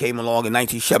 Walker came along in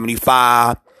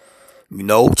 1975. You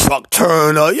know, Chuck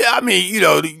Turner. Yeah, I mean,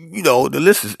 the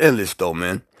list is endless though,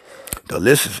 man. The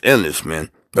list is endless, man.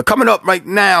 But coming up right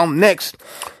now, next,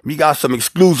 we got some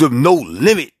exclusive No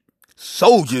Limit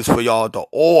soldiers for y'all, the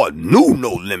all new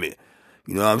No Limit.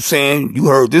 You know what I'm saying? You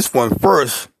heard this one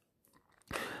first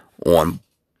on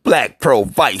Black Pearl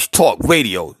Vice Talk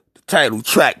Radio. The title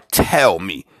track, Tell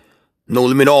Me. No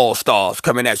Limit All Stars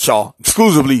coming at y'all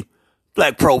exclusively.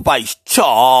 Black Pearl Vice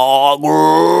Talk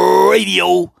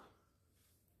Radio.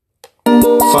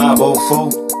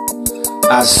 504.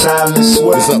 I silently swear.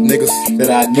 What's up, niggas?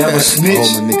 That I never snitch.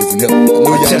 All my niggas in hell. I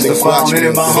know y'all testify on it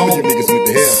in my home. Niggas with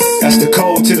the hair. That's the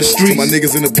code to the streets. My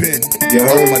niggas in the pen. You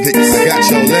heard? All my niggas. I got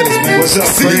y'all letters, man. What's up,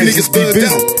 see friends? you niggas be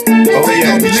busy. Oh,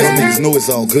 yeah. Y'all niggas know it's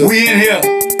all good. We in here.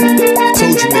 I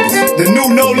told you niggas. The new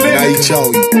No Limit. I eat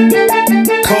y'all eat.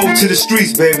 Code to the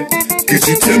streets, baby. Could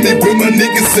you tell me where my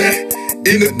niggas at?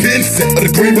 In the pen set of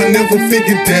the grave, I never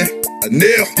figured that. A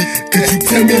nail. Could you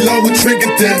tell me law would trigger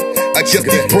that? I just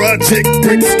get project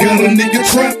bricks, got a nigga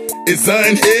trap. Is I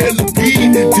inhale the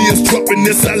weed? Tears dropping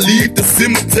as I leave the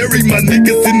cemetery. My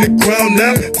niggas in the ground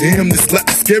now. Damn, this life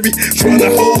is scary. Trying to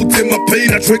hold in my pain,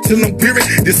 I drink till I'm weary.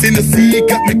 This Hennessy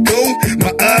got me gone.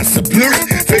 My eyes are blurry.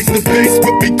 Face to face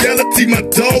with reality, my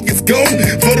dog is gone.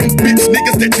 For them bitch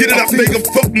niggas that did it, I make them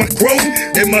fuck my grown.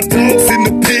 And my dog's in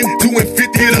the pen, doing 50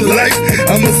 to life.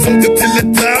 I'm a soldier till I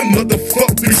die,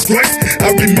 motherfuck 3 strikes. I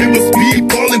remember speed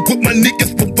balling with my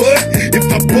niggas for bud. If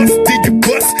I bust, then you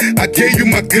bust. I gave you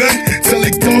my gun. Tell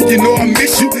it, dog, you know I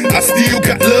miss you. I still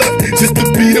got love. Just to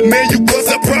be the man you was,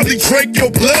 I probably drank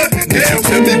your blood. Now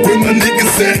tell me where my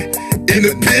niggas at. In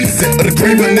the pen set of the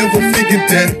grave, I never figured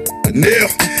that. Now,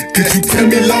 could you tell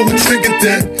me law would trigger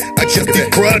that? I just get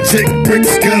project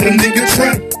bricks, got a nigga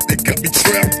trapped. They got me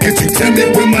trapped. Could you tell me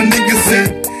where my niggas at?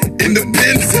 In the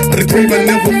pen set of the grave, I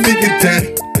never figured that.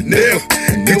 Now,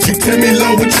 could you tell me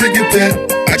law would trigger that?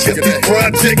 I just get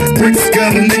project bricks,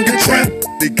 got a nigga trapped.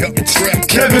 They got me trapped.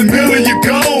 Kevin Miller, you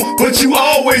gone, but you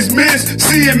always miss.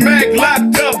 Seeing Mac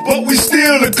locked up, but we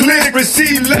still a click.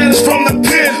 Receive letters from the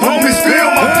pen, homies feel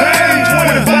my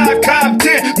pain. 25 cop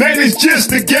 10, man, it's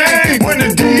just a game. When the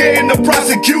DA and the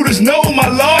prosecutors know my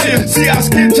lawyer. See, our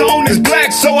skin tone is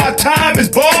black, so our time is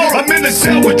borrowed. I'm in the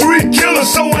cell with 3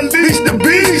 killers, so unleash the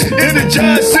beast. And the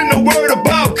judge send a word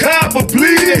about copper,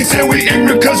 please. And we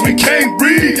ignorant cause we can't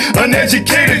read.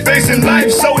 Uneducated, facing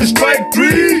life, so it's strike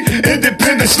 3.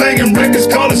 Independent slanging records,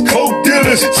 call us coke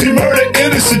dealers. See murder,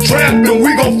 innocent trap, and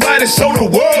we gon' fight it so the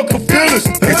world can feel us.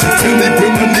 Could you tell me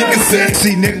where my niggas at?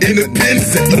 See, nigga, in the pen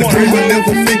set of the grave, I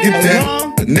never figured that.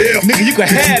 Now, nigga, you can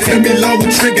have it. Tell me law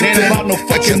would trigger ain't that. about no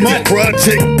fucking I money.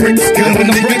 Project bricks, got a When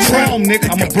I nigga bring you trapped. home, nigga,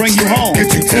 I'ma bring you home. Could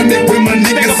you tell me where my Think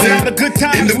niggas about all at? the good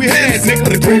times In the we had, pen set nigga.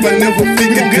 of the grave, I never We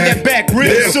figured gon' get that back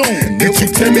real Now, soon. Could you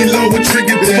tell me law would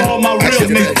trigger It's that? all my real I just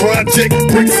niggas. Project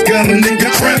bricks, got a nigga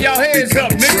Y'all trapped. y'all heads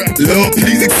up, nigga. Lord,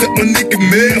 please accept my nigga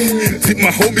mail. Tip my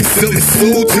homie sell his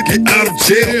soul to get out of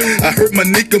jail. I heard my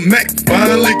nigga Mac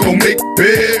finally gon' make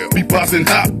bail. Be bossing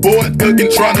hot boy,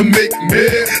 thuggin' trying to make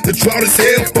mail. The drought is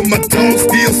hell for my dog,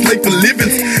 still slave for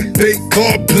living. Thank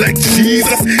God black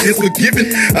Jesus is forgiven.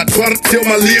 I try to tell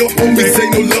my little homies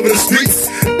ain't no love in the streets,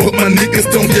 but my niggas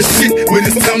don't get shit when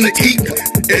it's time to eat.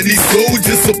 And these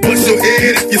soldiers will bust your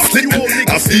head if you're slipping.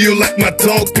 I feel like my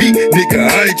dog beat, nigga,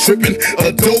 I ain't tripping. A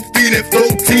dope feed and flow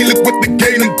look what the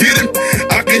game and get him.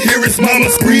 I can hear his mama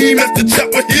scream as the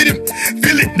chopper hit him.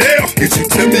 Feel it now. Could you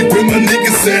tell me where my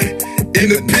niggas at? In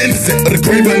the pen set of the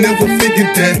grave, I never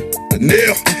figured that.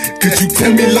 Now, could you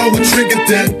tell me law would trigger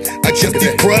that? I just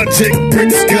get project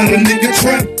bricks, got a nigga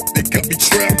trapped. They got me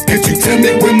trapped. Could you tell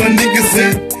me where my niggas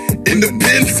at? In the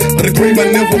pen set of the grave,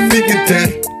 I never figured that.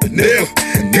 Now,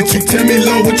 could you tell me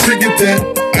law would trigger that?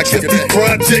 I just get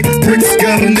project bricks,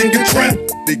 got a nigga trapped.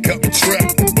 They got me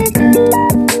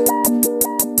trapped.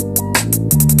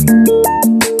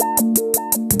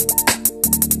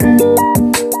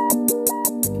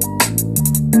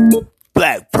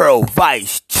 Black Pearl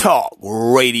Vice Talk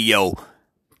Radio.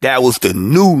 That was the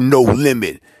new No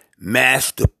Limit.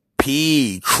 Master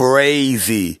P,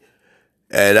 Crazy,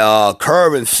 and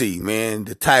Currency, man.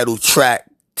 The title track,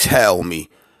 Tell Me.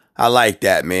 I like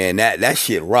that, man. That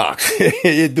shit rocks.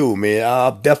 You do, man.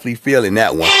 I'm definitely feeling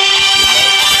that one.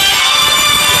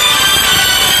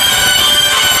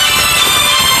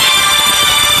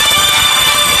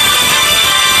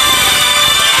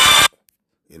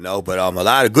 You know, but a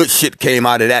lot of good shit came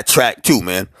out of that track too,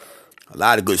 man. A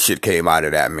lot of good shit came out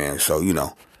of that, man. So, you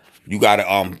know, you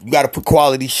gotta put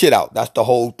quality shit out. That's the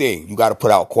whole thing. You gotta put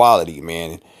out quality,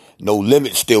 man. No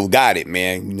Limit still got it,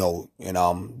 man. You know,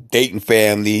 and Dayton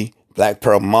Family, Black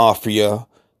Pearl Mafia,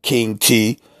 King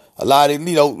T, A lot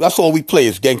of, that's all we play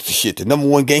is gangster shit. The number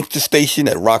one gangster station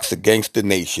that rocks the gangster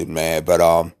nation, man.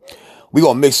 But, we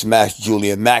gonna miss Max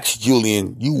Julian. Max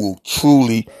Julian, you will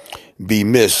truly be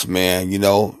missed, man.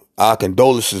 Our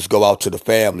condolences go out to the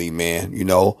family, man, and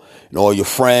all your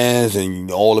friends and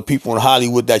all the people in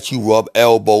Hollywood that you rub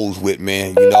elbows with,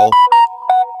 man,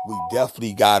 We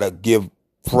definitely gotta give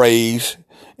praise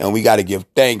and we gotta give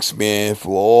thanks, man, for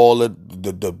all of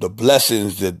the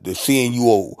blessings that seeing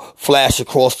you flash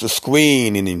across the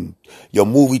screen and in your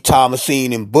movie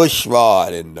Thomasine and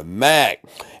Bushrod and the Mac.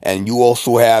 And you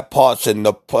also had parts in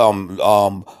the,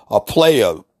 a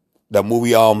player, the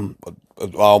movie,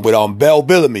 with, Bell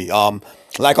Bellamy,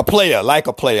 like a player.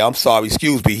 I'm sorry,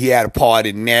 excuse me. He had a part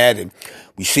in that, and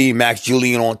we see Max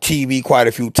Julian on TV quite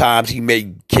a few times. He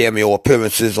made cameo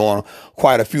appearances on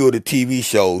quite a few of the TV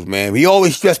shows, man. He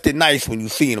always dressed it nice when you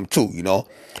see him too,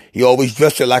 He always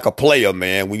dressed it like a player,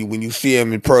 man. When you see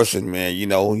him in person, man,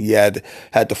 he had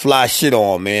the fly shit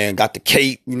on, man. Got the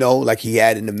cape, like he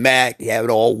had in the Mac. He had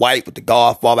it all white with the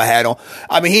Godfather hat on.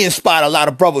 I mean, he inspired a lot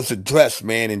of brothers to dress,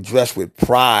 man, and dress with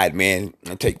pride, man,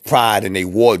 and take pride in their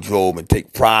wardrobe and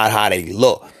take pride how they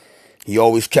look. He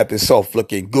always kept himself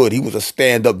looking good. He was a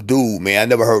stand-up dude, man. I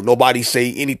never heard nobody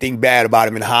say anything bad about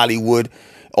him in Hollywood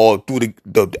or through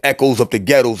the echoes of the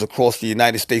ghettos across the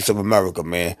United States of America,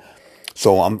 man.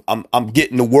 So I'm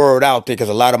getting the word out there because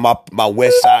a lot of my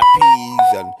West Side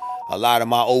P's and a lot of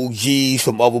my OGs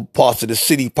from other parts of the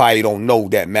city probably don't know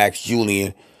that Max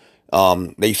Julian,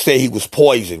 they say he was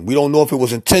poisoned. We don't know if it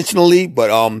was intentionally,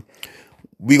 but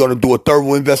we're going to do a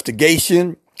thorough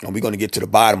investigation and we're going to get to the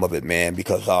bottom of it, man,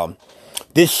 because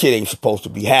this shit ain't supposed to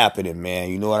be happening, man.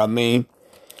 You know what I mean?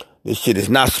 This shit is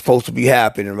not supposed to be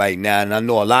happening right now. And I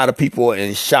know a lot of people are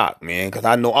in shock, man, because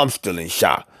I know I'm still in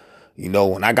shock.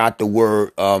 When I got the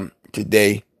word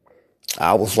today,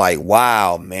 I was like,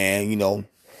 wow, man,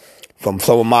 from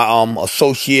some of my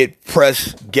Associate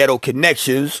Press ghetto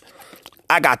connections,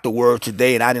 I got the word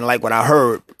today and I didn't like what I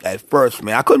heard at first,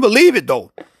 man. I couldn't believe it,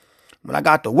 though. When I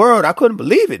got the word, I couldn't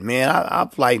believe it, man. I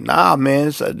was like, nah,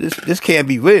 man, this can't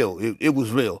be real. It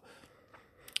was real.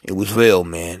 It was real,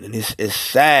 man. And it's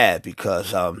sad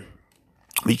because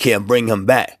we can't bring him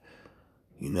back.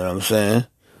 You know what I'm saying?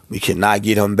 We cannot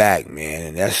get him back, man.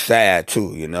 And that's sad,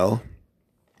 too,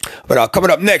 But coming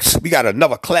up next, we got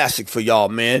another classic for y'all,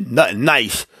 man. Nothing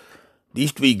Nice.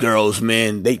 These three girls,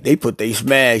 man, they put they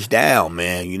smash down,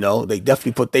 man, They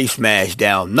definitely put they smash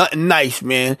down. Nothing Nice,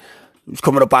 man. It's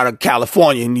coming up out of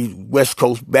California, and these West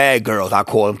Coast bad girls, I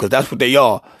call them, because that's what they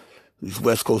are. These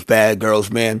West Coast bad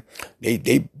girls, man.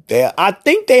 I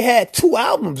think they had 2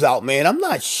 albums out, man. I'm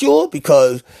not sure,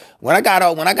 because when I got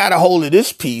a hold of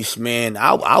this piece, man,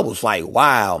 I was like,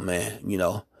 wow, man,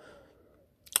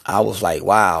 I was like,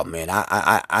 wow, man.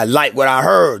 I like what I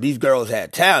heard. These girls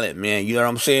had talent, man. You know what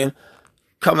I'm saying?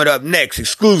 Coming up next,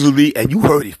 exclusively, and you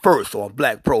heard it first on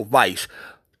Black Pro Vice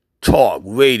Talk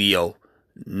Radio.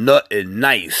 Nothing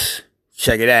Nice.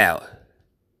 Check it out.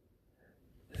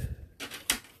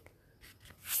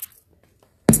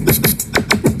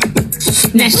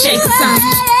 Now shake some.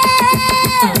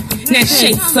 Now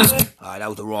shake some. Alright, that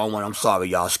was the wrong one. I'm sorry,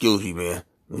 y'all. Excuse me, man.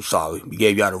 I'm sorry. We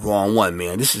gave y'all the wrong one,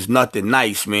 man. This is Nothing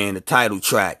Nice, man. The title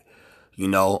track.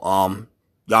 Y'all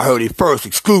heard it first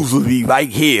exclusively right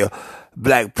here.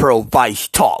 Black Pearl Vice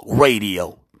Talk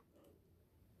Radio.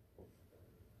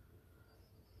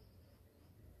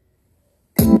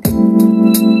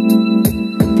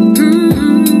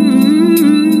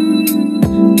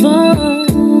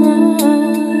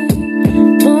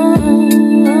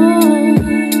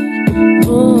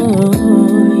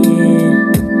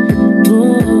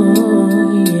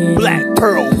 Black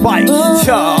Pearl Vice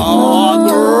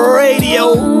Talk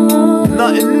Radio.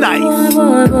 Nothing Nice.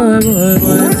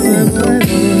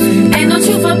 Ain't no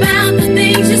truth about the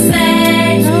things you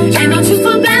say. Ain't no truth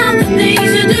about the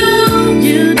things you do.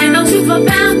 Ain't no truth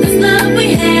about this love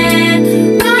we had.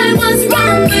 Boy, what's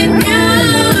wrong with you?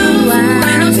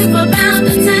 Ain't no truth about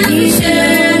the time we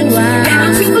shared. Ain't no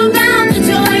truth about the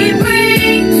joy you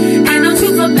bring. Ain't no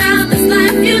truth about this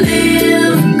life you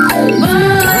live. Boy,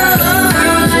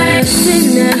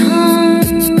 sitting at home,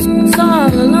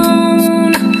 all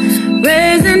alone,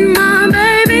 raising my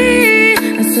baby.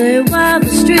 I say, while the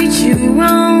streets you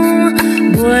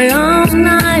roam, boy, all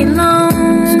night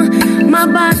long, my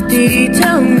body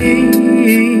tell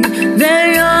me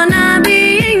that you're not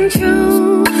being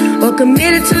true or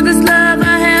committed to this love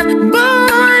I have.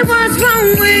 Boy, what's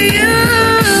wrong with you?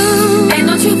 Ain't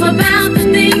no truth about the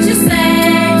things you say.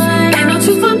 Ain't no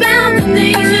truth about the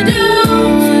things you do.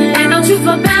 Ain't no truth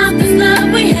about this love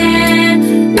we had.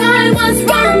 Boy, what's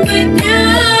wrong with you?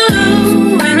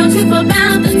 Ain't no truth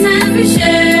about the time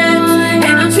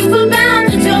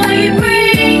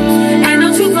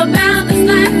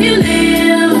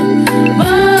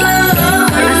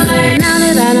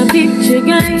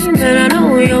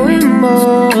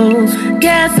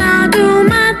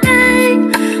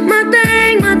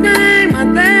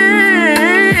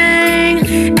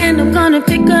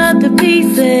pick up the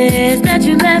pieces that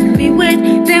you left me with.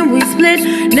 Then we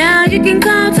split. Now you can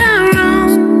call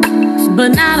Tyrone,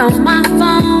 but not on my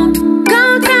phone.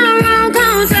 Call Tyrone,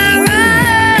 call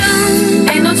Tyrone.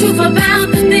 Ain't no truth about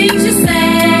the things you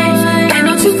say. Ain't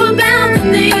no truth about the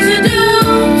things you do.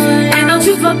 Ain't no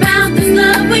truth about this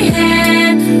love we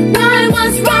had. Why,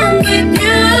 what's wrong with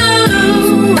you?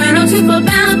 Ain't no truth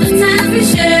about the times we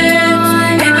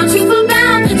shared. Ain't no truth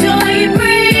about the joy you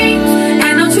bring.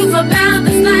 Ain't no truth about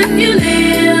this life you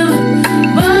live.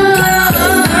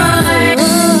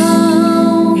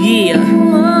 Yeah,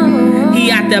 he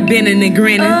out there bending and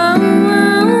grinning.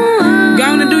 Go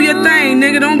on and do your thing,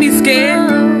 nigga, don't be scared.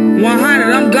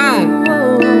 100, I'm gone.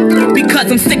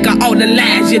 Because I'm sick of all the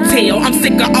lies you tell. I'm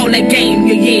sick of all that game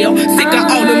you yell. Sick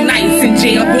of all the nights in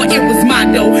jail. Boy, it was my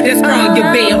dough that sprung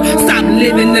your bell. Stop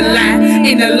living the lie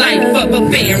in the life of a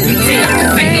fairy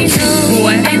tale. Ain't no truth,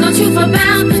 boy. Ain't no truth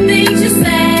about the things you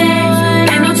say.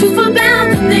 Ain't no truth about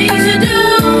the things you do.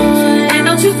 Ain't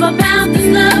no truth about this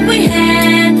love we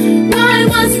had. Why,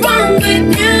 what's wrong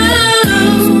with you?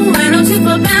 Ain't no truth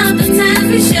about the times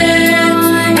we shared.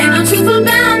 Ain't no truth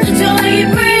about the joy you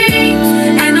bring.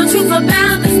 Ain't no truth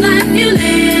about this life you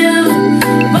live.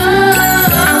 Oh,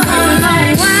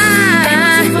 like why? Ain't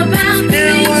no truth about the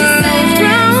things you say.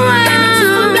 Ain't no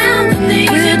truth about the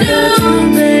things you do.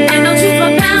 Ain't no truth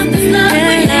about this love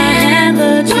we had.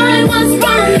 Why, what's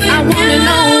wrong with you? I wanna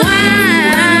know why.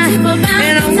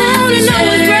 And I wanna know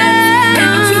what's right.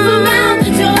 Ain't no truth about the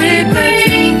joy you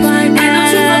bring. Ain't no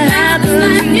truth about this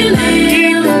life you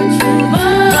live. Oh,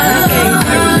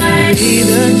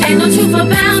 ain't no truth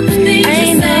about the things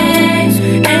you say.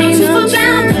 Ain't no truth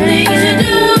about the things you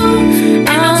do.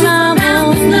 Ain't no truth about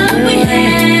this love we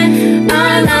had.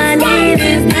 All I need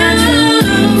is you.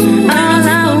 All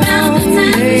I want is the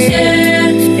time we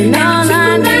shared. And all I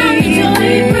need is joy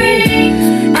you bring.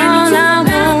 All I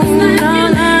want,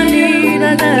 all I need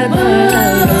is that.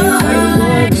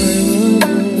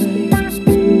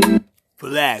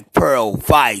 Black Pearl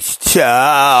Vice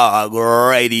Talk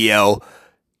Radio.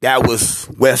 That was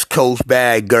West Coast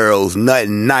Bad Girls,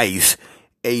 Nothing Nice.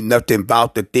 Ain't nothing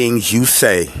about the things you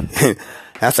say.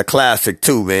 That's a classic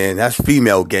too, man. That's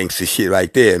female gangster shit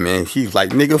right there, man. She's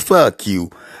like, nigga, fuck you.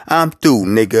 I'm through,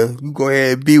 nigga. You go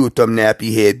ahead and be with them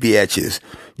nappy head bitches.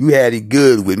 You had it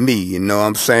good with me, you know what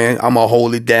I'm saying? I'm gonna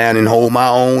hold it down and hold my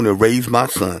own and raise my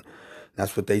son.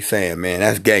 That's what they saying, man.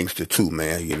 That's gangster too,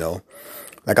 man, you know.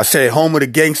 Like I said, home of the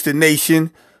gangster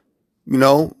nation, you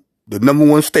know. The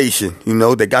 #1 station, you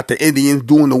know, they got the Indians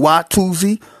doing the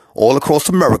Watusi all across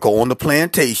America on the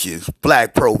plantations.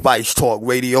 Black Pearl Vice Talk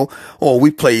Radio. All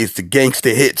we play is the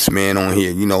gangster hits, man, on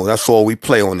here. You know, that's all we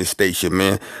play on this station,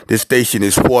 man. This station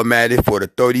is formatted for the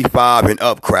 35 and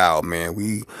up crowd, man.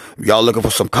 Y'all looking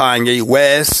for some Kanye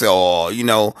West or, you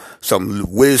know, some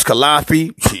Wiz Khalifa,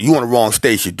 you on the wrong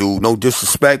station, dude. No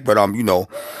disrespect, but, you know,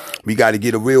 we got to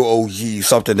get a real OG,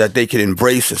 something that they can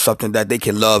embrace and something that they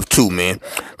can love too, man.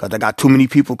 Cause I got too many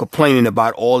people complaining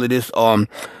about all of this,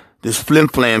 this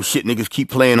flim-flam shit niggas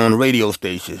keep playing on the radio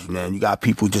stations, man. You got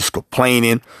people just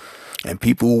complaining and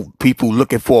people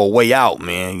looking for a way out,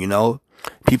 man, you know.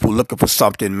 People looking for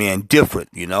something, man, different,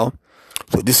 you know.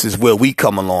 So this is where we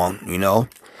come along, you know.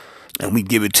 And we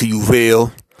give it to you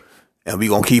real. And we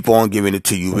gonna keep on giving it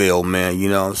to you real, man, you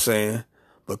know what I'm saying?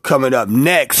 But coming up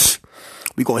next,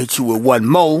 we gonna hit you with one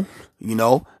more, you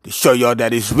know, to show y'all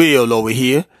that it's real over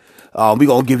here. We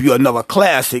gonna give you another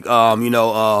classic, you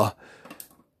know,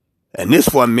 and this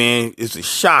one, man, is a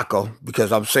shocker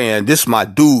because I'm saying this is my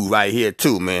dude right here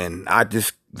too, man. I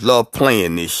just love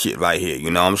playing this shit right here,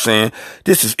 you know what I'm saying?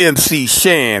 This is MC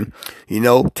Shan, you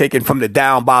know, taken from the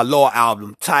Down by Law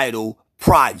album titled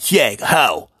Project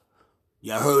Ho.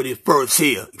 Y'all heard it first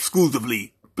here,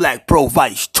 exclusively Black Pearl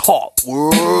Vice Talk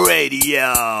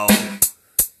Radio.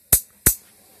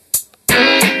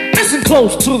 Listen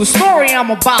close to the story I'm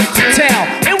about to tell.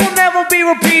 It will never be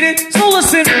repeated, so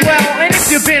listen well. And if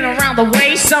you've been around the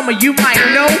way, some of you might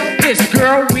know this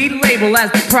girl we label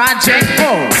as the Project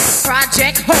Ho.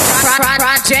 Project Ho.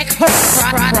 Project Ho.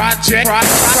 Project Ho.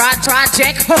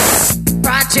 Project Ho.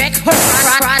 Project Ho.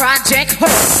 Project Ho.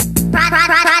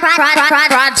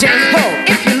 Project Ho.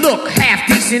 If you look half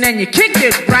decent and you kick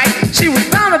it right, she was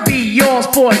bound to be yours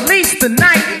for at least the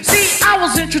night. See, I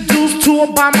was introduced to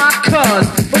her by my cuz,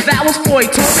 but that was before he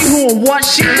told me who and what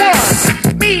she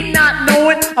was. Me not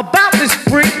knowing about this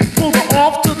freak, pulled her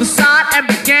off to the side and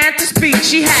began to speak.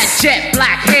 She had jet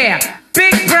black hair,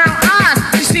 big brown eyes.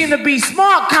 She seemed to be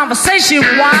smart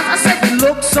conversation-wise. I said, you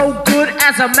look so good,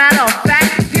 as a matter of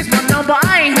fact. Here's my number,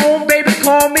 I ain't home, baby,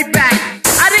 call me back.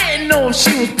 I didn't know if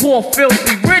she was poor,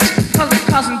 filthy rich,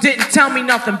 cause cousin didn't tell me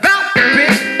nothing about the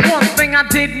bitch. One thing I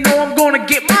didn't know, I'm gonna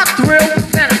get my thrill.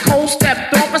 Then a cold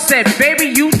stepped off and said, baby,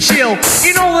 you chill.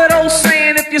 You know that old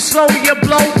saying, if you're slow, you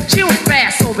blow. She was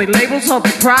fast, so they labeled her the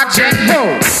Project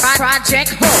Ho.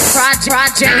 Project Ho. Project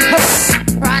Ho.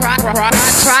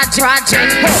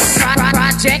 Project Ho.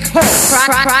 Project Ho.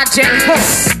 Project Ho.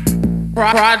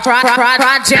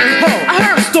 Project Ho. I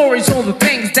heard stories on the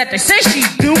things that they say she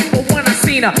do, but when I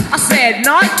seen her, I said,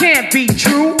 no, it can't be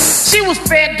true. She was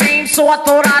fair game, so I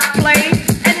thought I'd play.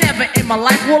 And never in my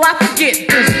life will I forget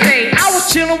this day. I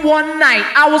was chilling one night,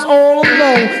 I was all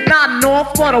alone, not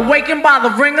north, but awakened by the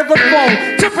ring of the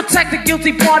phone. To protect the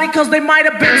guilty party, cause they might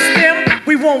have been stem.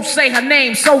 We won't say her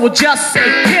name, so we'll just say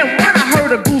Kim. When I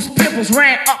heard her goose pimples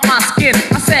ran up my skin,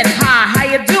 I said, hi, how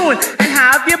you doing? And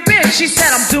how have you been? She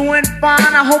said, I'm doing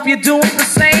fine, I hope you're doing the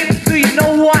same. Do you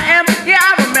know who I am? Yeah,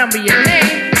 I remember your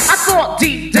name. I thought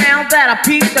deep down that I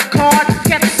peeped the card.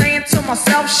 Kept saying to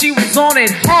myself she was on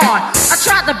it hard. I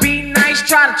tried to be nice,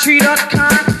 tried to treat her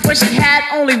kind, but she had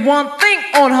only one thing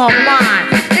on her mind.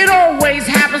 It always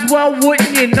happens, well,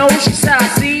 wouldn't you know? She said, I'll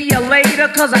see you later,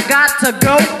 cause I got to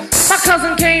go. My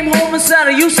cousin came home and said,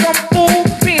 are you some fool?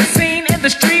 Being seen in the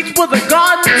streets with a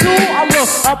garden tool. I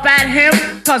looked up at him,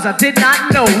 cause I did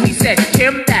not know. He said,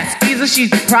 Kim, that's Skeezer, she's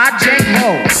the Project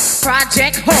Ho.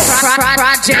 Project Ho.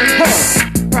 Project Ho.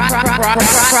 Project Ho.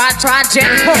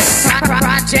 Project Ho.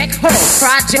 Project Ho.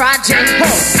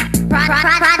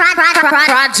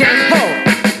 Project Ho.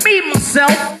 Me,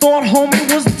 myself, thought homie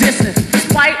was dissing.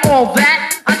 Despite all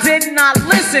that, I did not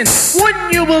listen.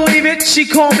 Wouldn't you believe it? She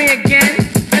called me again,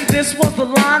 and this was the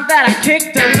line that I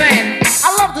kicked her then.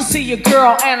 I love to see your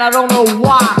girl, and I don't know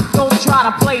why. Don't try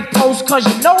to play post, cause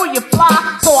you know you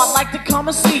fly. So I'd like to come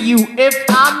and see you, if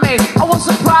I may. I was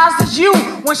surprised as you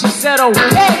when she said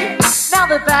okay. Now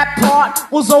that that part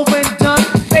was over and done,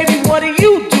 baby, what do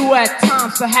you do at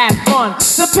times to have fun?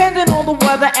 Depending on the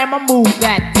weather and my mood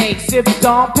that day. Sip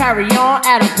Dom Perignon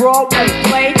at a Broadway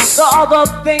play. The other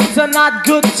things are not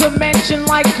good to mention,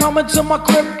 like coming to my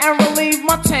crib and relieve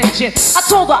my tension. I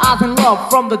told her I was in love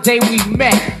from the day we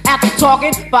met. After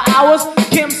talking for hours,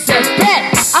 Kim said,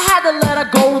 bet. I had to let her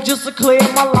go just to clear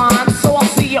my line. So I'll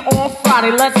see you on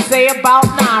Friday, let's say about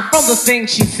 9. From the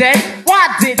things she said, why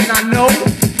didn't I know?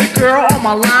 The girl on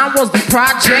my line was the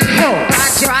Project Ho.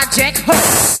 Project Ho.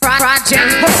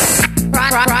 Project Ho.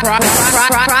 Project Ho.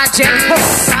 Project Ho.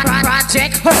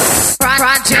 Project Ho.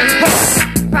 Project Ho.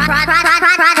 I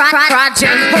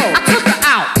took her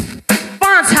out,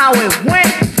 finds how it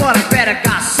went, but I better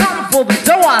got something for the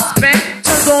dough I spent.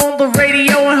 Turned on the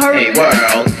radio and heard Hey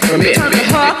world, come here. turned to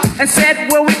her and said,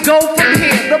 where we go from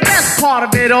here? The best part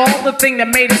of it all, the thing that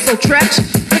made it so stretch,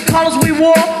 the colors we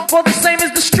wore were the same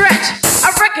as the stretch.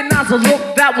 I recognized the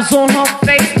look that was on her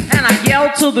face, and I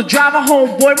yelled to the driver,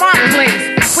 homeboy, my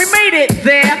place. We made it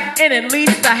there in at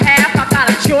least a half. I got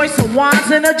a choice of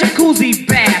wines and a jacuzzi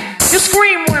bath. You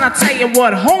scream when I tell you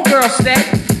what homegirl said.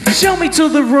 Show me to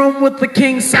the room with the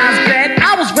king-size bed.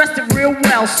 I was rested real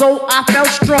well, so I felt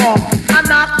strong. I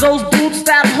knocked those boots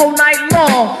that whole night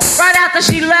long. Right after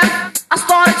she left, I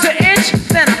started to itch.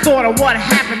 Then I thought of what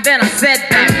happened, then I said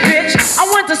that bitch. I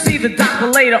went to see the doctor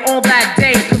later on that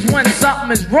day, cause when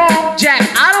something is wrong, Jack,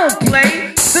 I don't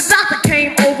play. The doctor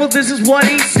came over, this is what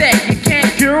he said. You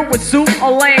can't cure with soup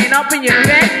or laying up in your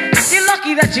bed. You're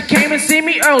lucky that you came and see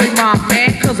me early, my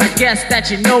man, cause I guess that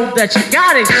you know that you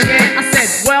got it, shit. I said,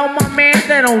 well, my man,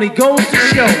 that only goes to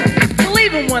show.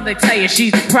 Believe them when they tell you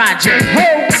she's the Project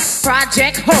Ho.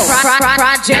 Project Ho.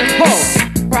 Project Ho.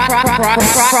 Project Ho.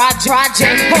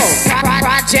 Project Ho.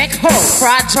 Project Ho.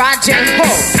 Project Ho.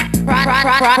 Project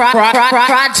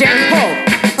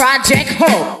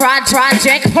Ho.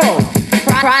 Project Ho.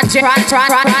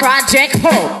 Project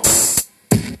Ho.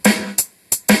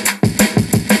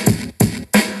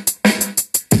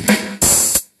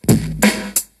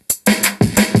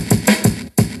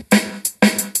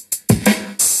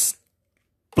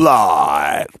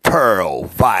 Black, Pearl,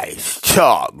 Vice,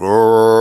 Chuck.